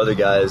Bros, and some other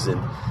guys,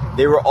 and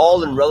they were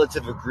all in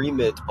relative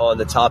agreement on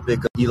the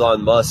topic of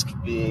Elon Musk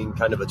being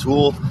kind of a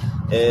tool.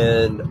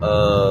 And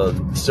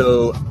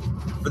so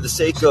for the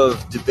sake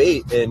of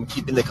debate and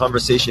keeping the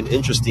conversation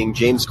interesting,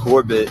 James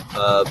Corbett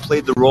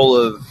played the role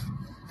of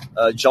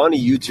Johnny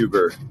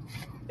YouTuber.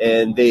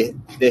 And they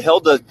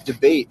held a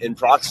debate in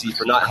proxy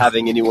for not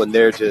having anyone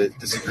there to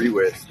disagree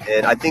with.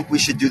 And I think we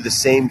should do the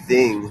same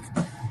thing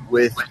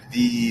with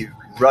the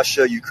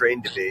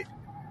Russia-Ukraine debate.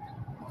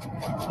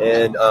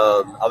 And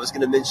I was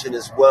going to mention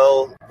as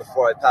well,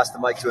 before I pass the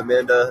mic to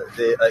Amanda,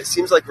 it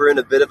seems like we're in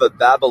a bit of a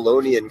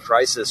Babylonian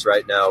crisis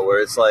right now,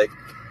 where it's like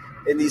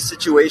in these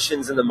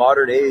situations in the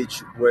modern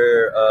age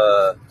where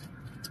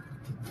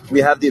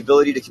we have the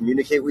ability to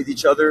communicate with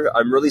each other.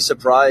 I'm really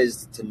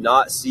surprised to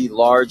not see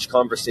large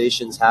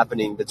conversations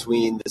happening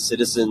between the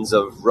citizens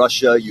of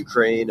Russia,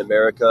 Ukraine,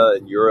 America,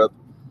 and Europe.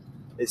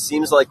 It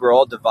seems like we're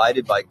all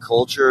divided by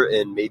culture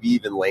and maybe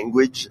even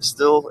language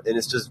still, and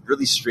it's just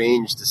really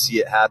strange to see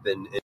it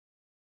happen.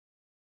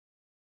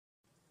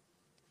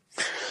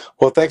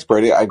 Well, thanks,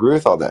 Brady. I agree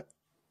with all that.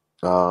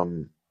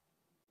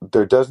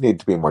 There does need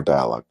to be more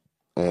dialogue,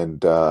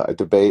 and a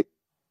debate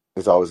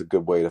is always a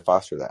good way to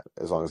foster that,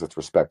 as long as it's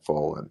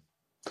respectful and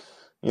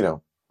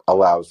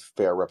allows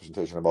fair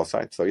representation of both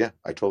sides. So yeah,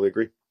 I totally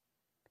agree.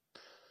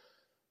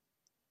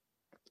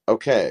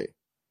 Okay,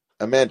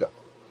 Amanda.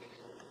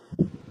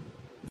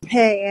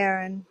 Hey,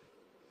 Aaron.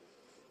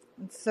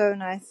 It's so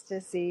nice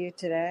to see you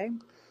today.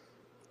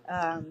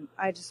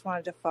 I just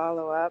wanted to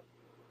follow up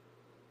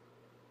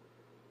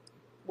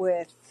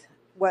with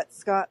what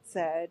Scott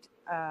said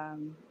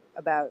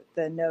about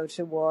the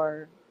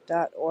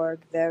no-to-war.org.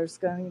 There's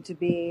going to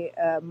be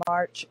a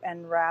march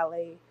and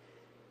rally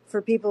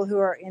for people who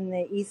are in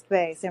the East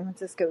Bay, San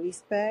Francisco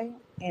East Bay,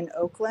 in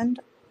Oakland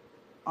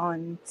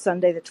on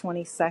Sunday the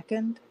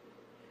 22nd.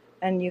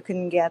 And you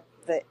can get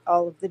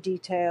all of the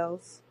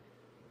details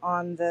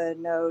on the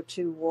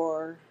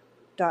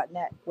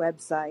no-to-war.net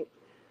website.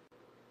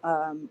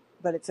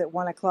 But it's at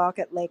 1 o'clock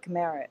at Lake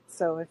Merritt.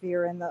 So if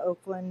you're in the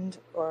Oakland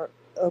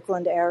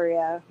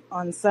area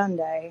on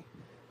Sunday,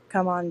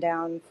 come on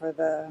down for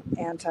the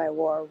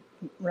anti-war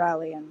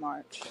rally and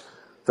march.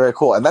 Very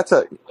cool. And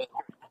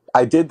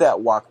I did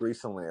that walk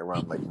recently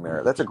around Lake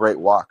Merritt. That's a great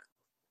walk.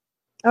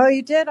 Oh,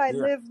 you did? I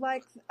Yeah.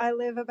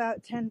 live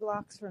about 10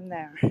 blocks from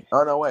there.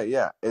 Oh, no way.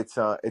 Yeah. It's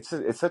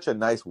such a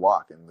nice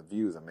walk, and the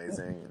view is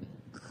amazing. And,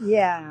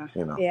 Yeah.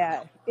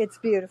 Yeah. It's a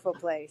beautiful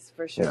place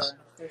for sure. Yeah.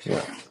 For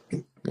sure.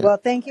 Yeah. Well,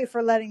 thank you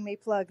for letting me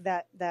plug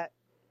that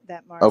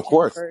march. Of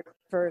course.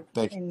 For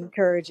Thank you.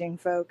 encouraging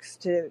folks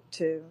to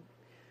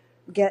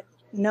get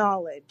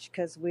knowledge,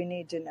 because we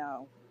need to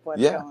know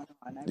what's going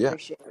on. I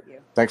appreciate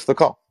you. Thanks for the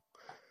call.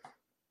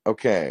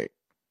 Okay,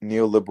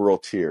 neoliberal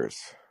tears.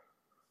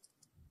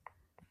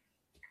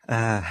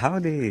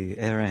 Howdy,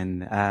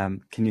 Aaron.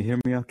 Can you hear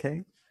me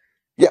okay?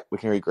 Yeah, we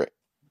can hear you great.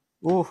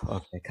 Ooh,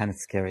 okay, kind of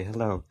scary.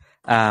 Hello.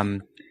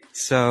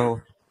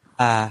 So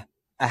I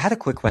had a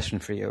quick question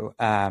for you,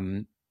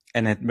 and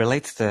it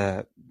relates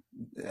to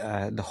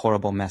the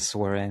horrible mess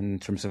we're in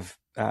terms of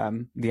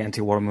the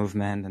anti-war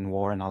movement and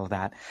war and all of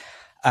that.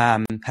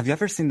 Have you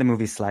ever seen the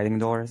movie Sliding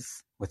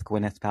Doors with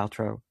Gwyneth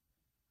Paltrow?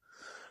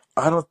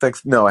 I don't think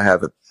so. No, I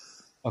haven't.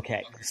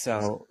 Okay,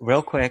 so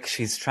real quick,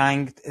 she's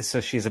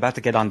about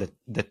to get on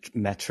the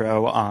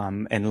metro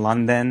in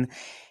London,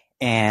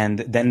 and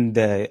then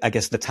I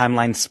guess the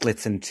timeline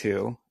splits in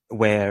two,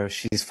 where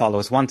she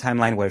follows one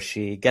timeline where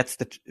she gets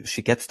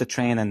the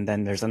train, and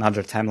then there's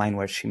another timeline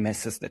where she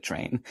misses the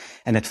train,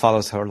 and it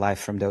follows her life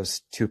from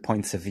those 2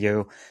 points of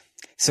view.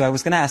 So I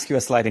was going to ask you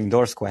a sliding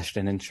doors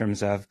question in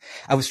terms of,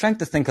 I was trying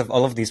to think of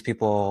all of these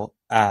people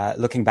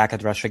looking back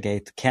at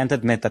Russiagate, can't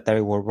admit that they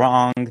were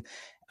wrong.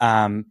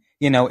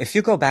 If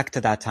you go back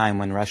to that time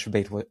when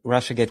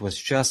Russiagate was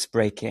just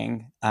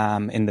breaking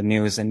in the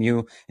news, and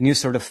you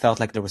sort of felt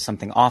like there was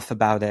something off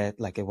about it,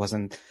 like it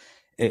wasn't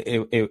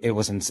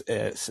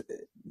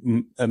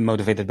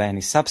motivated by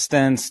any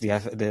substance.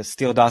 The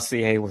Steele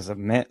dossier was a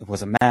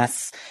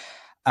mess.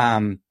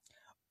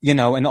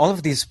 and all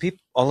of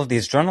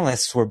these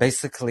journalists were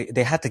basically,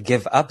 they had to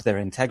give up their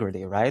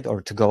integrity, right?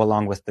 Or to go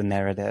along with the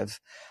narrative.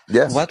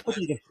 Yes. What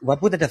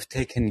would it have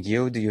taken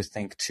you, do you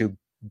think, to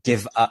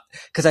give up?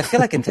 Because I feel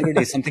like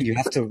integrity is something you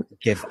have to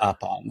give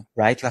up on,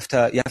 right? You have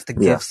to Yeah.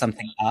 give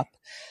something up.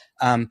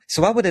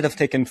 So what would it have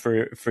taken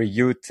for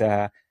you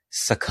to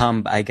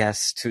succumb, I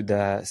guess, to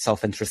the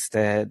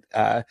self-interested,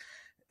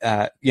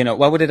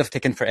 what would it have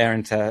taken for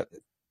Aaron to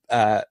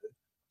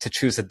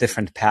choose a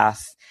different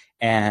path?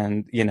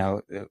 And,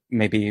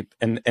 maybe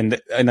in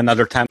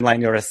another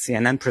timeline, you're a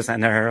CNN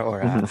presenter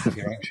or have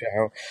your own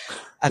show.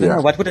 I don't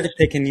know. What would it have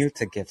taken you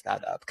to give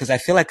that up? Because I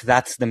feel like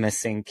that's the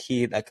missing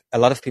key. Like, a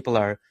lot of people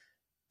are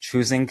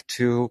choosing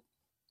to,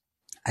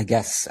 I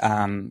guess,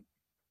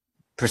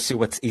 pursue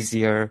what's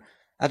easier.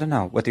 I don't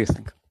know. What do you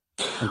think?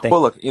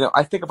 Well, look,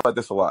 I think about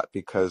this a lot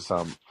because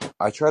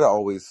I try to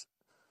always,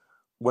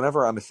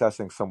 whenever I'm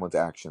assessing someone's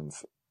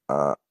actions,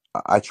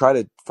 I try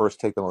to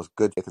first take the most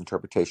good faith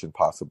interpretation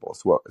possible.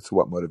 It's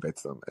what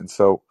motivates them. And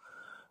so,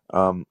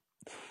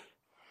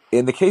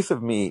 in the case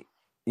of me,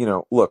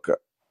 look,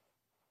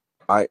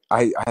 I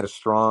had a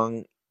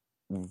strong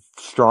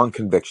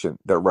conviction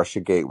that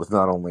Russiagate was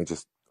not only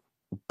just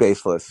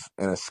baseless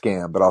and a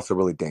scam, but also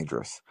really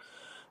dangerous.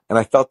 And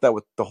I felt that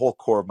with the whole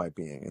core of my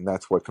being, and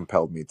that's what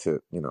compelled me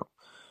to,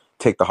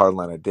 take the hard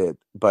line I did.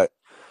 But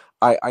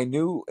I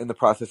knew in the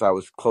process I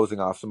was closing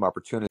off some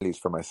opportunities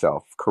for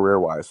myself,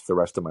 career-wise, for the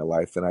rest of my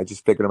life. And I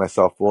just figured to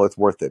myself, well, it's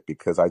worth it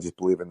because I just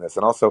believe in this.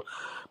 And also,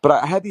 but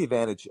I had the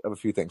advantage of a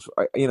few things.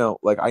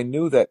 I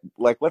knew that,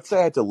 let's say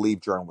I had to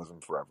leave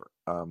journalism forever,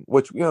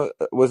 which,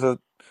 was a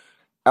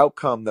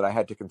outcome that I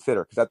had to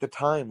consider. Because at the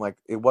time,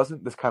 it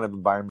wasn't this kind of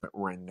environment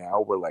we're in now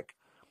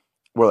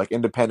where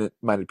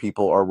independent-minded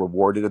people are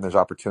rewarded and there's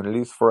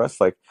opportunities for us.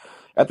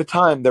 At the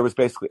time, there was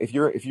basically, if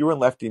you were in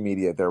lefty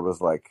media, there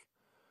was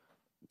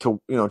to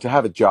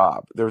have a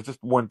job, there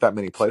just weren't that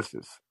many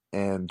places.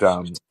 And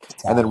then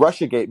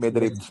Russiagate made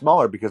that even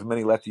smaller because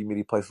many lefty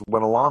media places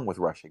went along with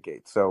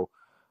Russiagate. So,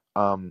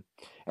 and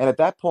at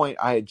that point,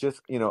 I had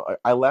just,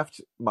 I left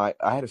I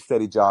had a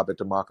steady job at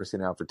Democracy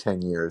Now! For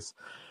 10 years,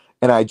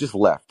 and I just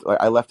left.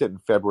 I left it in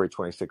February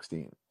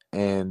 2016.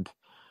 And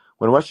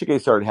when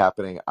Russiagate started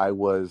happening, I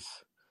was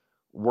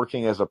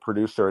working as a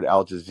producer at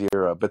Al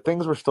Jazeera, but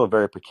things were still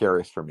very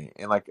precarious for me.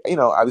 And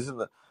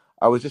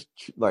I was just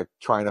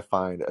trying to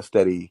find a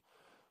steady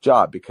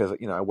job because,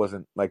 I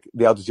wasn't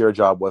the Al Jazeera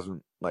job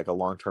wasn't a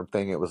long-term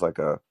thing. It was I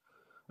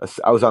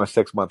was on a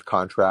 6-month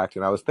contract,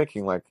 and I was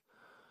thinking what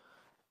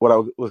I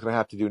was going to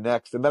have to do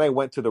next. And then I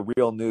went to the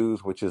Real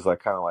News, which is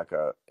it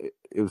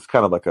was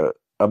kind of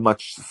a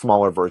much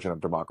smaller version of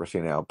Democracy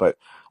Now! But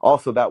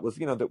also that was,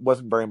 there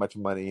wasn't very much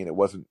money and it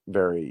wasn't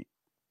very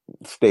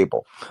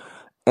stable.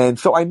 And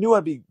so I knew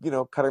I'd be,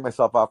 cutting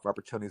myself off from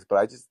opportunities, but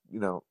I just,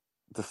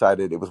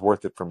 decided it was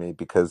worth it for me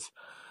because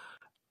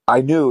I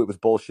knew it was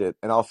bullshit.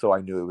 And also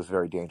I knew it was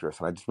very dangerous.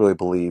 And I just really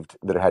believed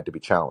that it had to be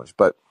challenged.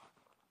 But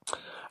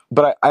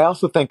I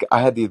also think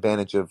I had the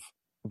advantage of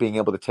being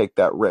able to take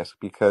that risk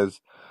because,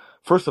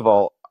 first of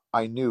all,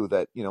 I knew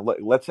that,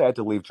 let's say I had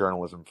to leave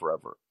journalism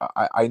forever.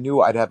 I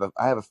knew I have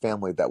a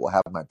family that will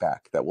have my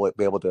back, that will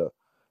be able to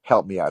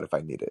help me out if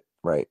I need it.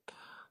 Right.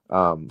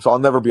 So I'll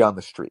never be on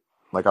the street.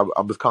 I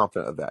was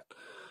confident of that.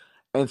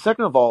 And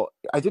second of all,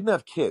 I didn't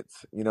have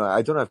kids.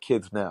 I don't have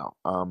kids now.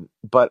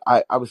 But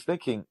I was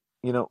thinking,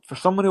 for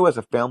someone who has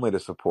a family to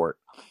support,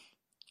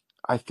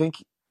 I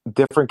think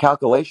different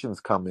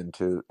calculations come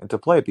into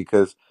play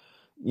because,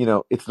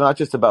 it's not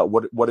just about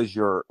what is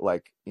your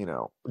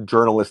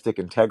journalistic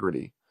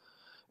integrity.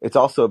 It's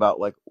also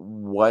about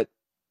what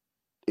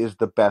is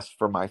the best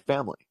for my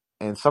family.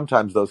 And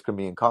sometimes those can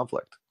be in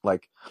conflict.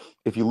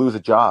 If you lose a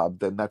job,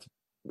 then that's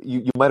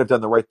you might have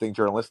done the right thing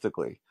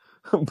journalistically,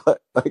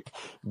 but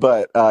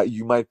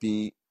you might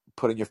be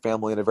putting your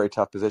family in a very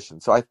tough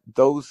position. So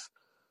those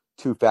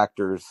two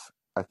factors,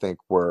 I think,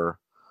 were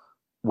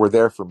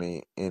there for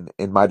me in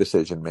my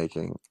decision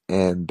making,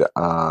 and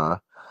I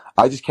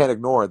just can't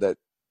ignore that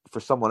for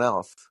someone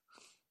else,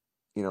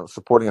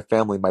 supporting a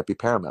family might be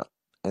paramount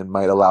and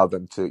might allow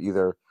them to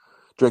either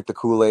drink the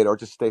Kool-Aid or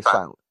just stay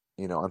silent,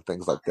 on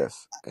things like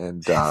this.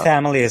 And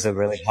family is a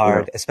really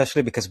hard,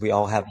 especially because we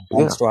all have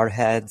bumps to our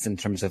heads in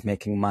terms of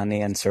making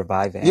money and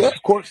surviving. Yeah,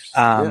 of course.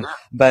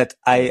 But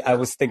I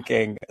was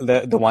thinking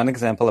the one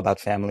example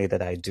about family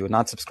that I do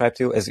not subscribe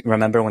to is,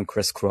 remember when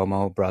Chris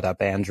Cuomo brought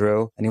up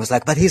Andrew and he was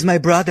like, but he's my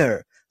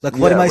brother.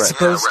 What am I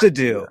supposed to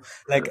do?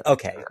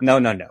 Okay, no.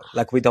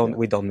 We don't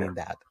mean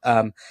that.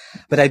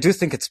 But I do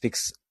think it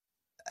speaks.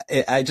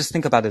 I just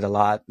think about it a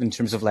lot in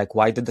terms of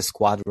why did the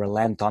squad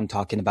relent on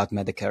talking about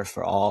Medicare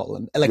for all?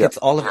 And it's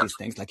all of these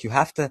things. You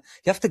have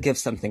to give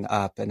something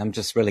up. And I'm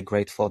just really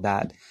grateful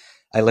that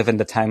I live in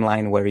the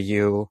timeline where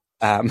you,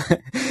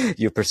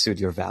 you pursued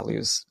your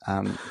values.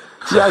 I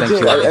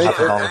did. On behalf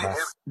of all of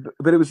us.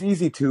 But it was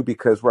easy too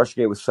because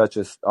Russiagate was such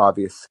an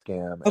obvious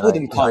scam. I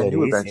wouldn't call it easy.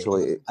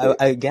 Eventually,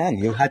 again,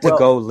 you had to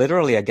go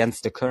literally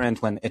against the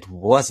current when it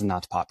was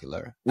not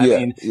popular. I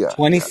mean,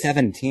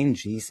 2017,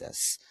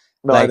 Jesus.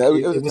 No, I Like know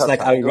it was a it was tough like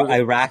time. It was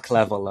Iraq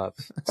level of.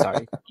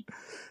 Sorry.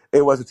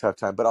 it was a tough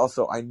time, but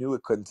also I knew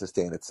it couldn't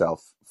sustain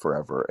itself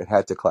forever. It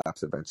had to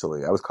collapse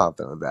eventually. I was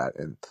confident of that.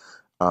 And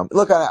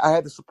look, I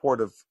had the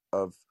support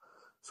of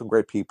some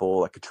great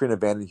people, like Katrina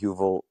Vanden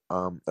Heuvel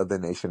of the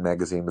Nation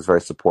magazine was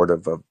very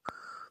supportive of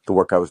the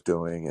work I was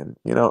doing, and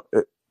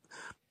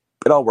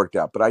it all worked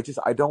out. But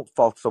I don't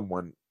fault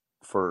someone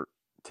for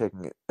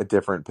taking a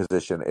different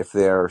position if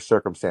their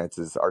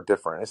circumstances are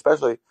different,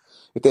 especially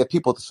if they have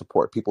people to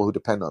support, people who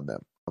depend on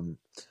them.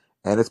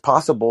 And it's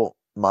possible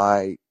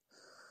my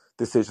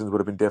decisions would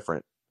have been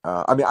different.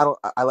 I mean,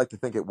 I like to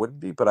think it wouldn't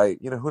be, but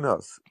who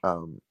knows?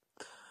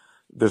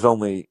 There's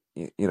only,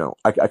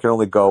 I can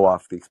only go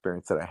off the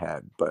experience that I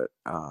had, but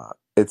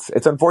it's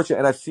unfortunate.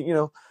 And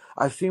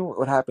I've seen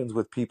what happens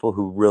with people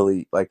who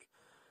really like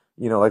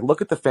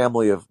look at the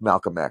family of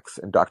Malcolm X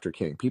and Dr.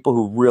 King, people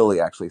who really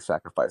actually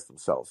sacrificed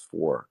themselves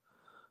for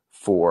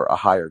a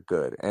higher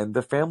good. And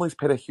the families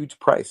paid a huge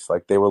price.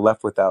 Like they were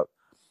left without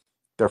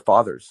their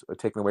fathers,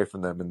 taken away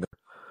from them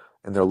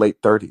in their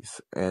late 30s.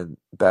 And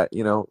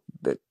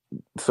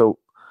so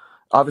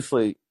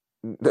obviously,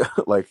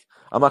 like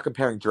I'm not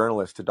comparing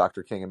journalists to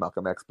Dr. King and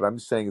Malcolm X, but I'm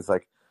just saying is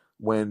like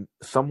when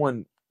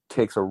someone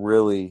takes a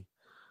really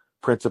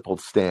principled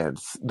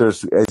stance,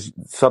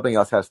 something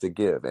else has to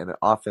give, and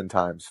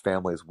oftentimes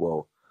families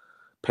will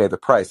pay the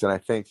price. And I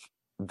think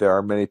there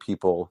are many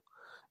people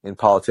in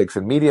politics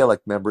and media,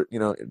 like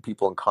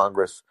people in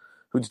Congress,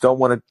 who just don't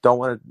want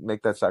to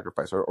make that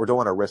sacrifice or don't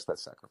want to risk that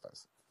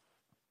sacrifice.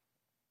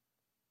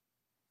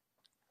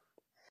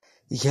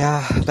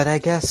 Yeah, but I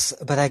guess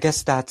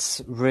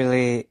that's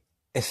really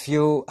if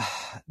you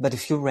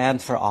ran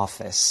for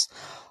office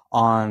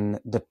on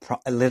the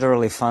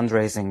literally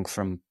fundraising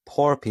from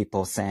poor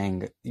people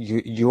saying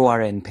you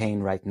are in pain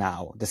right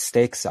now. The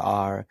stakes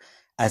are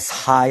as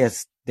high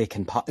as they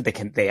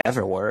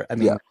ever were. I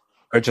mean,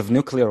 verge of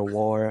nuclear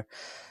war.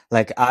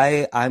 Like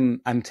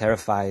I'm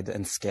terrified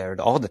and scared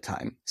all the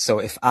time. So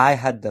if I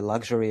had the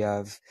luxury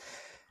of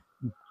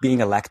being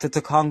elected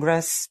to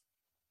Congress,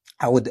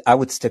 I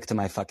would stick to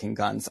my fucking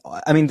guns.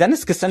 I mean,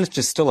 Dennis Kucinich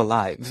is still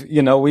alive. He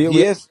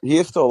is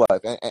still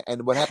alive,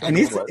 and what happened and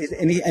to he's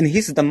him was and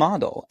he's the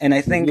model. And I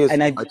think, he is.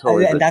 I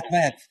totally agree. and that's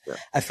why Yeah.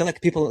 I feel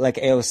like people like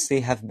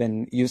AOC have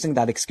been using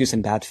that excuse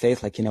in bad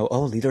faith, like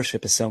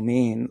leadership is so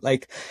mean.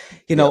 Like,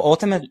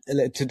 ultimately,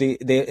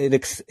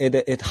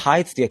 it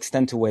hides the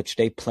extent to which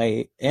they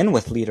play in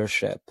with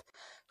leadership.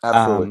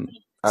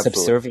 Absolutely.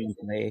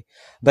 Subserviently.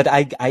 But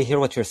I hear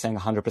what you're saying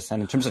 100%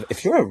 in terms of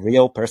if you're a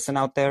real person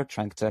out there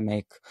trying to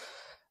make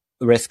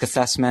risk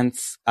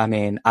assessments, I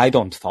mean, I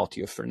don't fault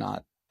you for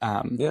not.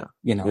 But I'm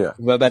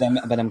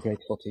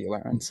grateful to you,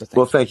 Aaron. So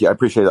thank you. I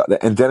appreciate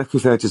that. And Dennis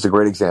Kucinich is a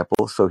great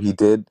example. So he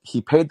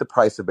paid the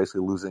price of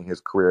basically losing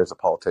his career as a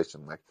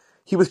politician. Like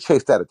he was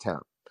chased out of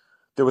town.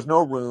 There was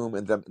no room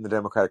in the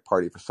Democratic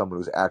Party for someone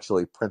who's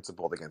actually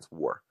principled against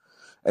war,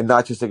 and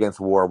not just against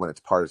war when it's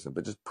partisan,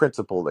 but just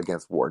principled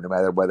against war, no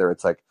matter whether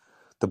it's like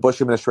the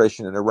Bush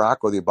administration in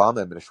Iraq or the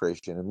Obama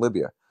administration in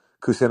Libya.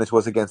 Kucinich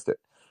was against it,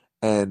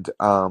 and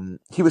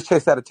he was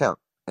chased out of town.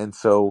 And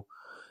so,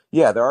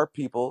 yeah, there are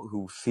people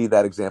who see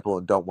that example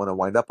and don't want to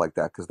wind up like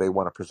that because they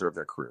want to preserve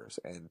their careers.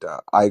 And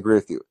I agree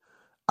with you.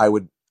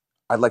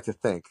 I'd like to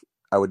think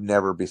I would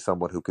never be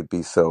someone who could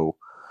be so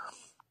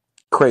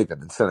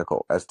craven and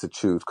cynical as to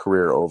choose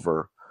career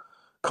over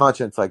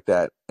conscience like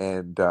that.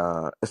 And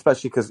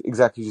especially because,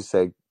 exactly as you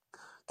say,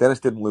 Dennis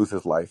didn't lose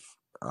his life.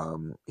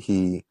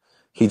 He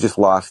just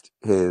lost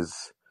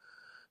his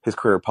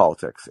career in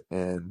politics.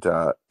 And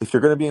if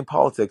you're going to be in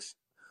politics,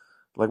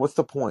 like, what's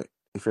the point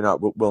if you're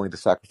not willing to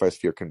sacrifice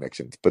for your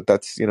convictions? But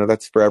that's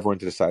for everyone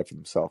to decide for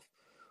themselves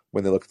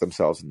when they look at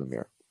themselves in the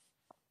mirror.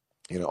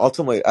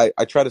 Ultimately,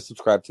 I try to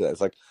subscribe to that.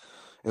 It's like,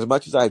 as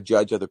much as I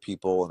judge other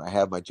people and I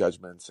have my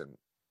judgments, and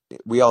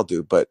we all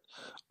do, but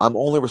I'm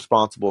only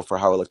responsible for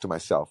how I look to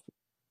myself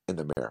in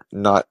the mirror,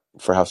 not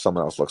for how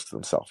someone else looks to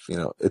themselves.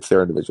 It's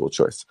their individual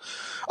choice.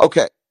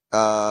 Okay.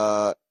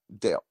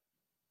 Dale.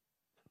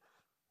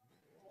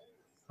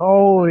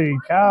 Holy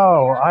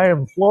cow, I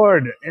am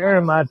floored.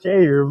 Aaron Mate,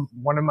 you're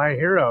one of my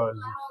heroes.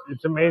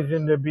 It's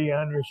amazing to be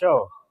on your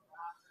show.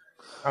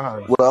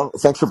 Well,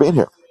 thanks for being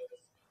here.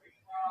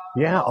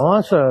 Yeah,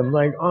 awesome.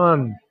 Like,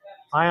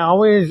 I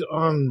always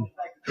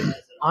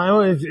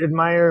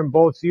admire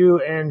both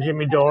you and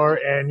Jimmy Dore,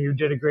 and you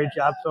did a great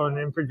job filling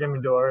in for Jimmy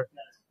Dore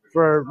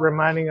for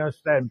reminding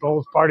us that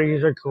both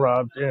parties are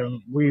corrupt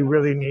and we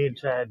really need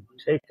to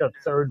take a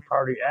third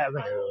party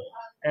avenue.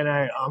 And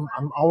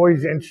I'm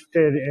always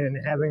interested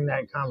in having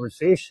that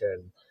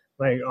conversation.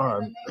 Like,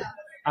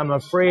 I'm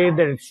afraid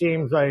that it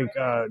seems like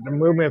the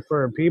movement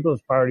for a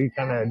People's Party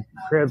kind of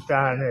tripped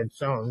on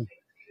its own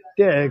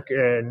dick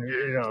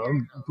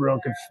and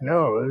broke its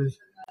nose.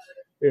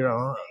 You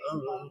know,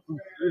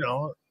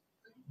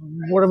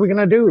 what are we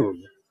gonna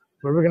do?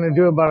 What are we gonna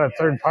do about a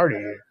third party?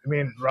 I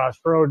mean, Ross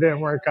Perot didn't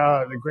work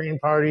out. The Green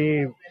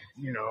Party,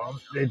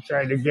 they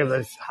tried to give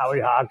us Howie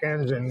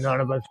Hawkins, and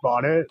none of us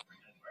bought it.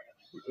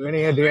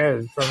 Any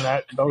ideas from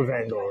those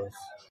angles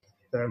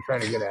that I'm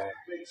trying to get at?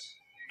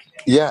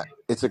 Yeah,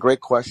 it's a great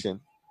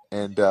question,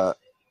 and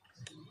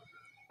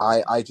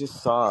I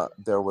just saw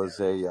there was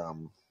a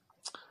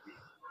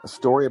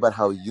story about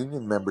how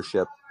union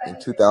membership in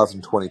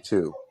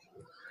 2022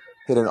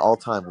 hit an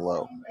all-time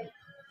low.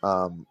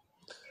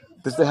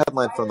 This is the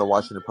headline from the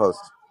Washington Post.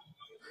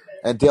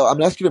 And Dale, I'm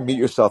gonna ask you to mute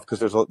yourself because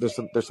there's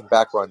some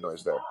background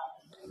noise there.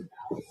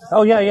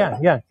 Oh yeah.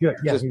 Good.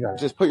 Yeah, Just you got it.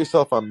 just put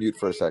yourself on mute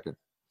for a second.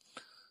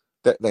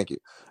 Thank you.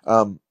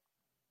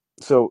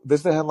 So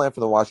this is the headline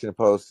from the Washington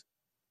Post.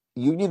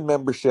 Union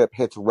membership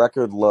hits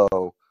record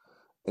low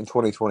in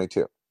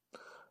 2022.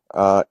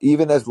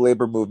 Even as the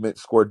labor movement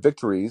scored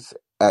victories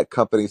at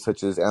companies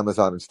such as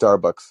Amazon and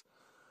Starbucks,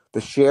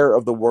 the share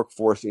of the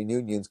workforce in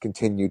unions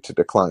continued to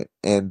decline.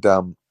 And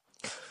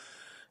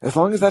as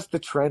long as that's the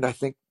trend, I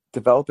think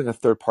developing a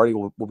third party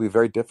will be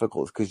very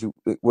difficult because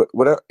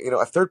whatever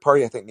a third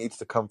party I think needs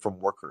to come from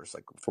workers,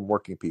 like from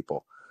working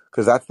people,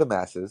 because that's the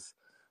masses.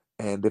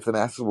 And if the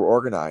masses were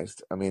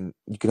organized, I mean,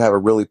 you could have a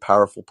really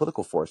powerful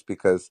political force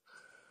because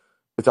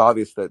it's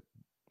obvious that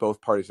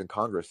both parties in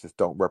Congress just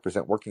don't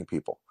represent working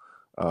people.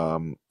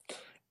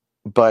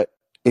 But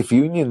if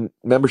union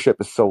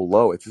membership is so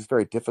low, it's just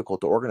very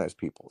difficult to organize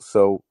people.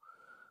 So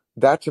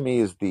that to me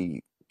is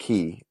the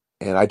key.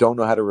 And I don't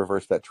know how to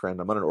reverse that trend.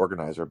 I'm not an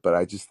organizer, but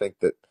I just think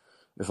that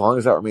as long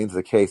as that remains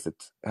the case,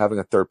 it's having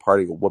a third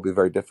party will be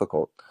very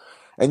difficult.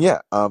 And yeah,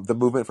 the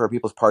movement for a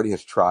People's Party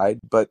has tried,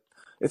 but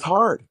it's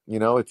hard.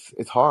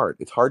 It's hard.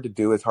 It's hard to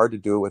do. It's hard to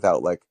do it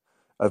without like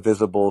a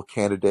visible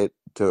candidate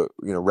to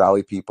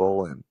rally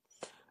people. And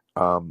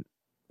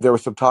there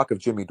was some talk of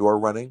Jimmy Dore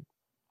running,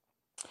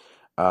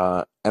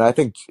 and I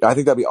think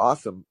that'd be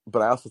awesome.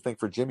 But I also think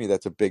for Jimmy,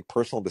 that's a big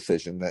personal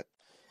decision. That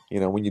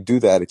when you do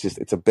that,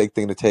 it's a big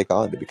thing to take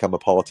on to become a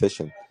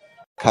politician,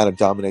 kind of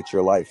dominates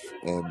your life.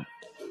 And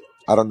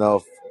I don't know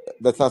if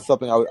that's not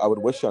something I would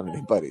wish on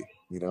anybody,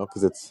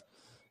 because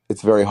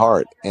it's very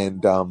hard.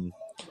 And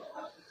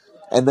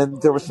then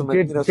there was some,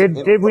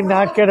 Did we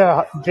not get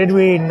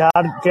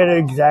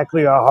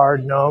exactly a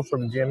hard no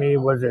from Jimmy?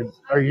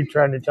 Are you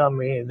trying to tell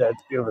me that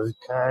it was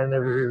kind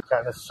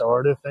of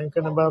sort of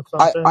thinking about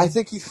something? I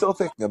think he's still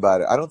thinking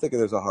about it. I don't think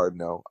there's a hard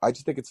no. I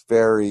just think it's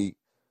very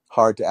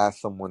hard to ask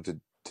someone to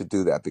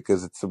do that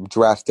because it's a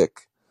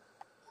drastic,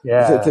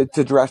 it's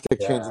a drastic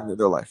change in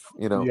their life,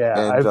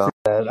 Yeah,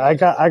 and I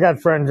got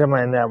friends of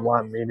mine that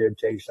want me to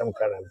take some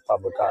kind of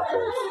public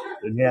office.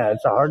 And yeah,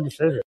 it's a hard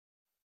decision.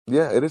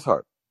 yeah, it is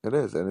hard. It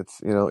is, and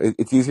it's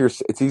it's easier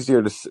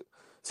to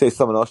say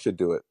someone else should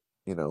do it,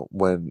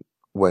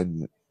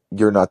 when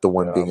you're not the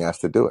one being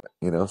asked to do it,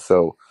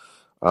 So,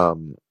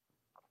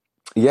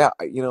 yeah,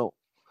 so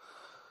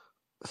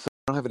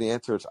I don't have any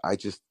answers. I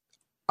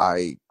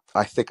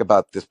think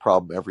about this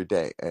problem every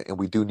day, and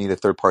we do need a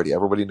third party.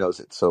 Everybody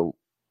knows it. So,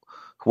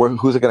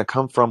 who's it going to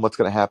come from? What's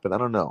going to happen? I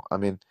don't know. I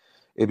mean,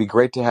 it'd be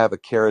great to have a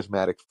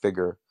charismatic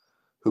figure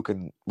who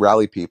can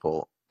rally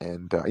people.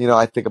 And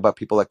I think about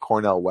people like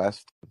Cornel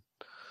West.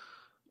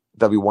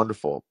 That'd be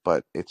wonderful,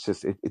 but it's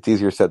just it's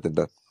easier said than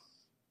done.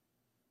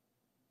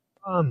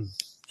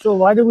 So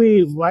why do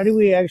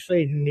we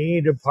actually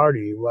need a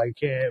party? Why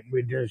can't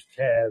we just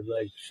have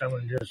like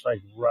someone just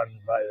like run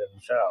by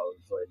themselves,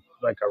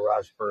 like a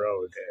Ross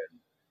Perot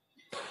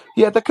did?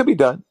 Yeah, that could be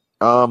done.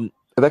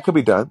 That could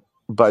be done,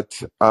 but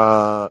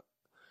to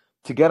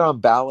get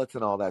on ballots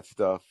and all that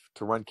stuff,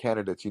 to run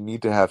candidates, you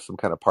need to have some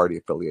kind of party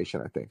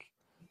affiliation. I think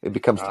it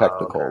becomes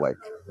technical, Okay.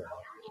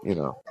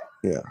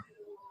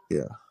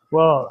 yeah.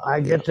 Well,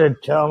 I get to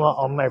tell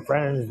all my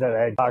friends that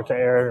I talked to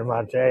Aaron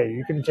and Mate.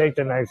 You can take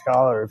the next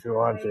caller if you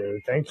want to.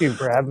 Thank you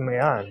for having me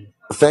on.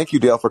 Thank you,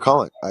 Dale, for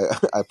calling. I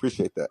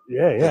appreciate that.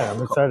 Yeah,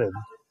 I'm excited.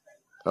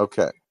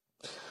 Okay.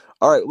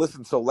 All right,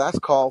 listen, so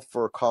last call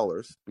for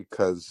callers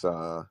because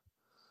the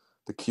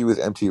queue is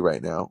empty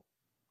right now.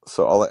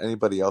 So I'll let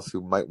anybody else who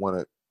might want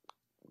to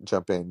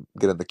jump in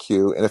get in the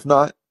queue. And if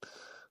not,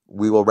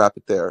 we will wrap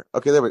it there.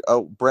 Okay, there we go.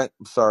 Oh, Brent,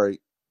 I'm sorry,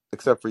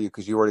 except for you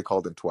because you already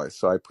called in twice.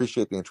 So I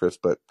appreciate the interest,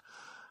 but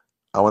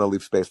I want to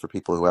leave space for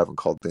people who haven't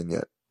called in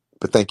yet.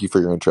 But thank you for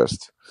your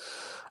interest.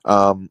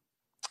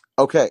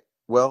 Okay,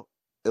 well,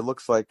 it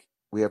looks like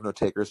we have no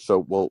takers, so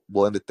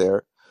we'll end it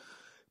there.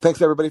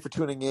 Thanks everybody for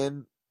tuning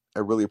in. I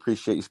really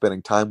appreciate you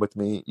spending time with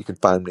me. You can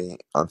find me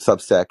on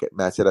Substack at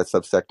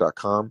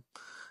mattsaid@substack.com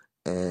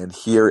and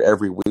here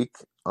every week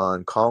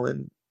on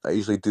Callin. I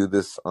usually do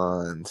this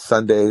on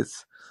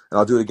Sundays, and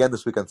I'll do it again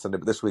this week on Sunday,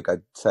 but this week I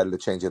decided to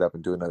change it up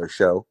and do another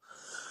show.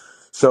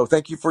 So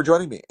thank you for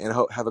joining me, and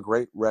have a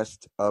great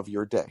rest of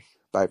your day.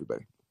 Bye,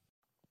 everybody.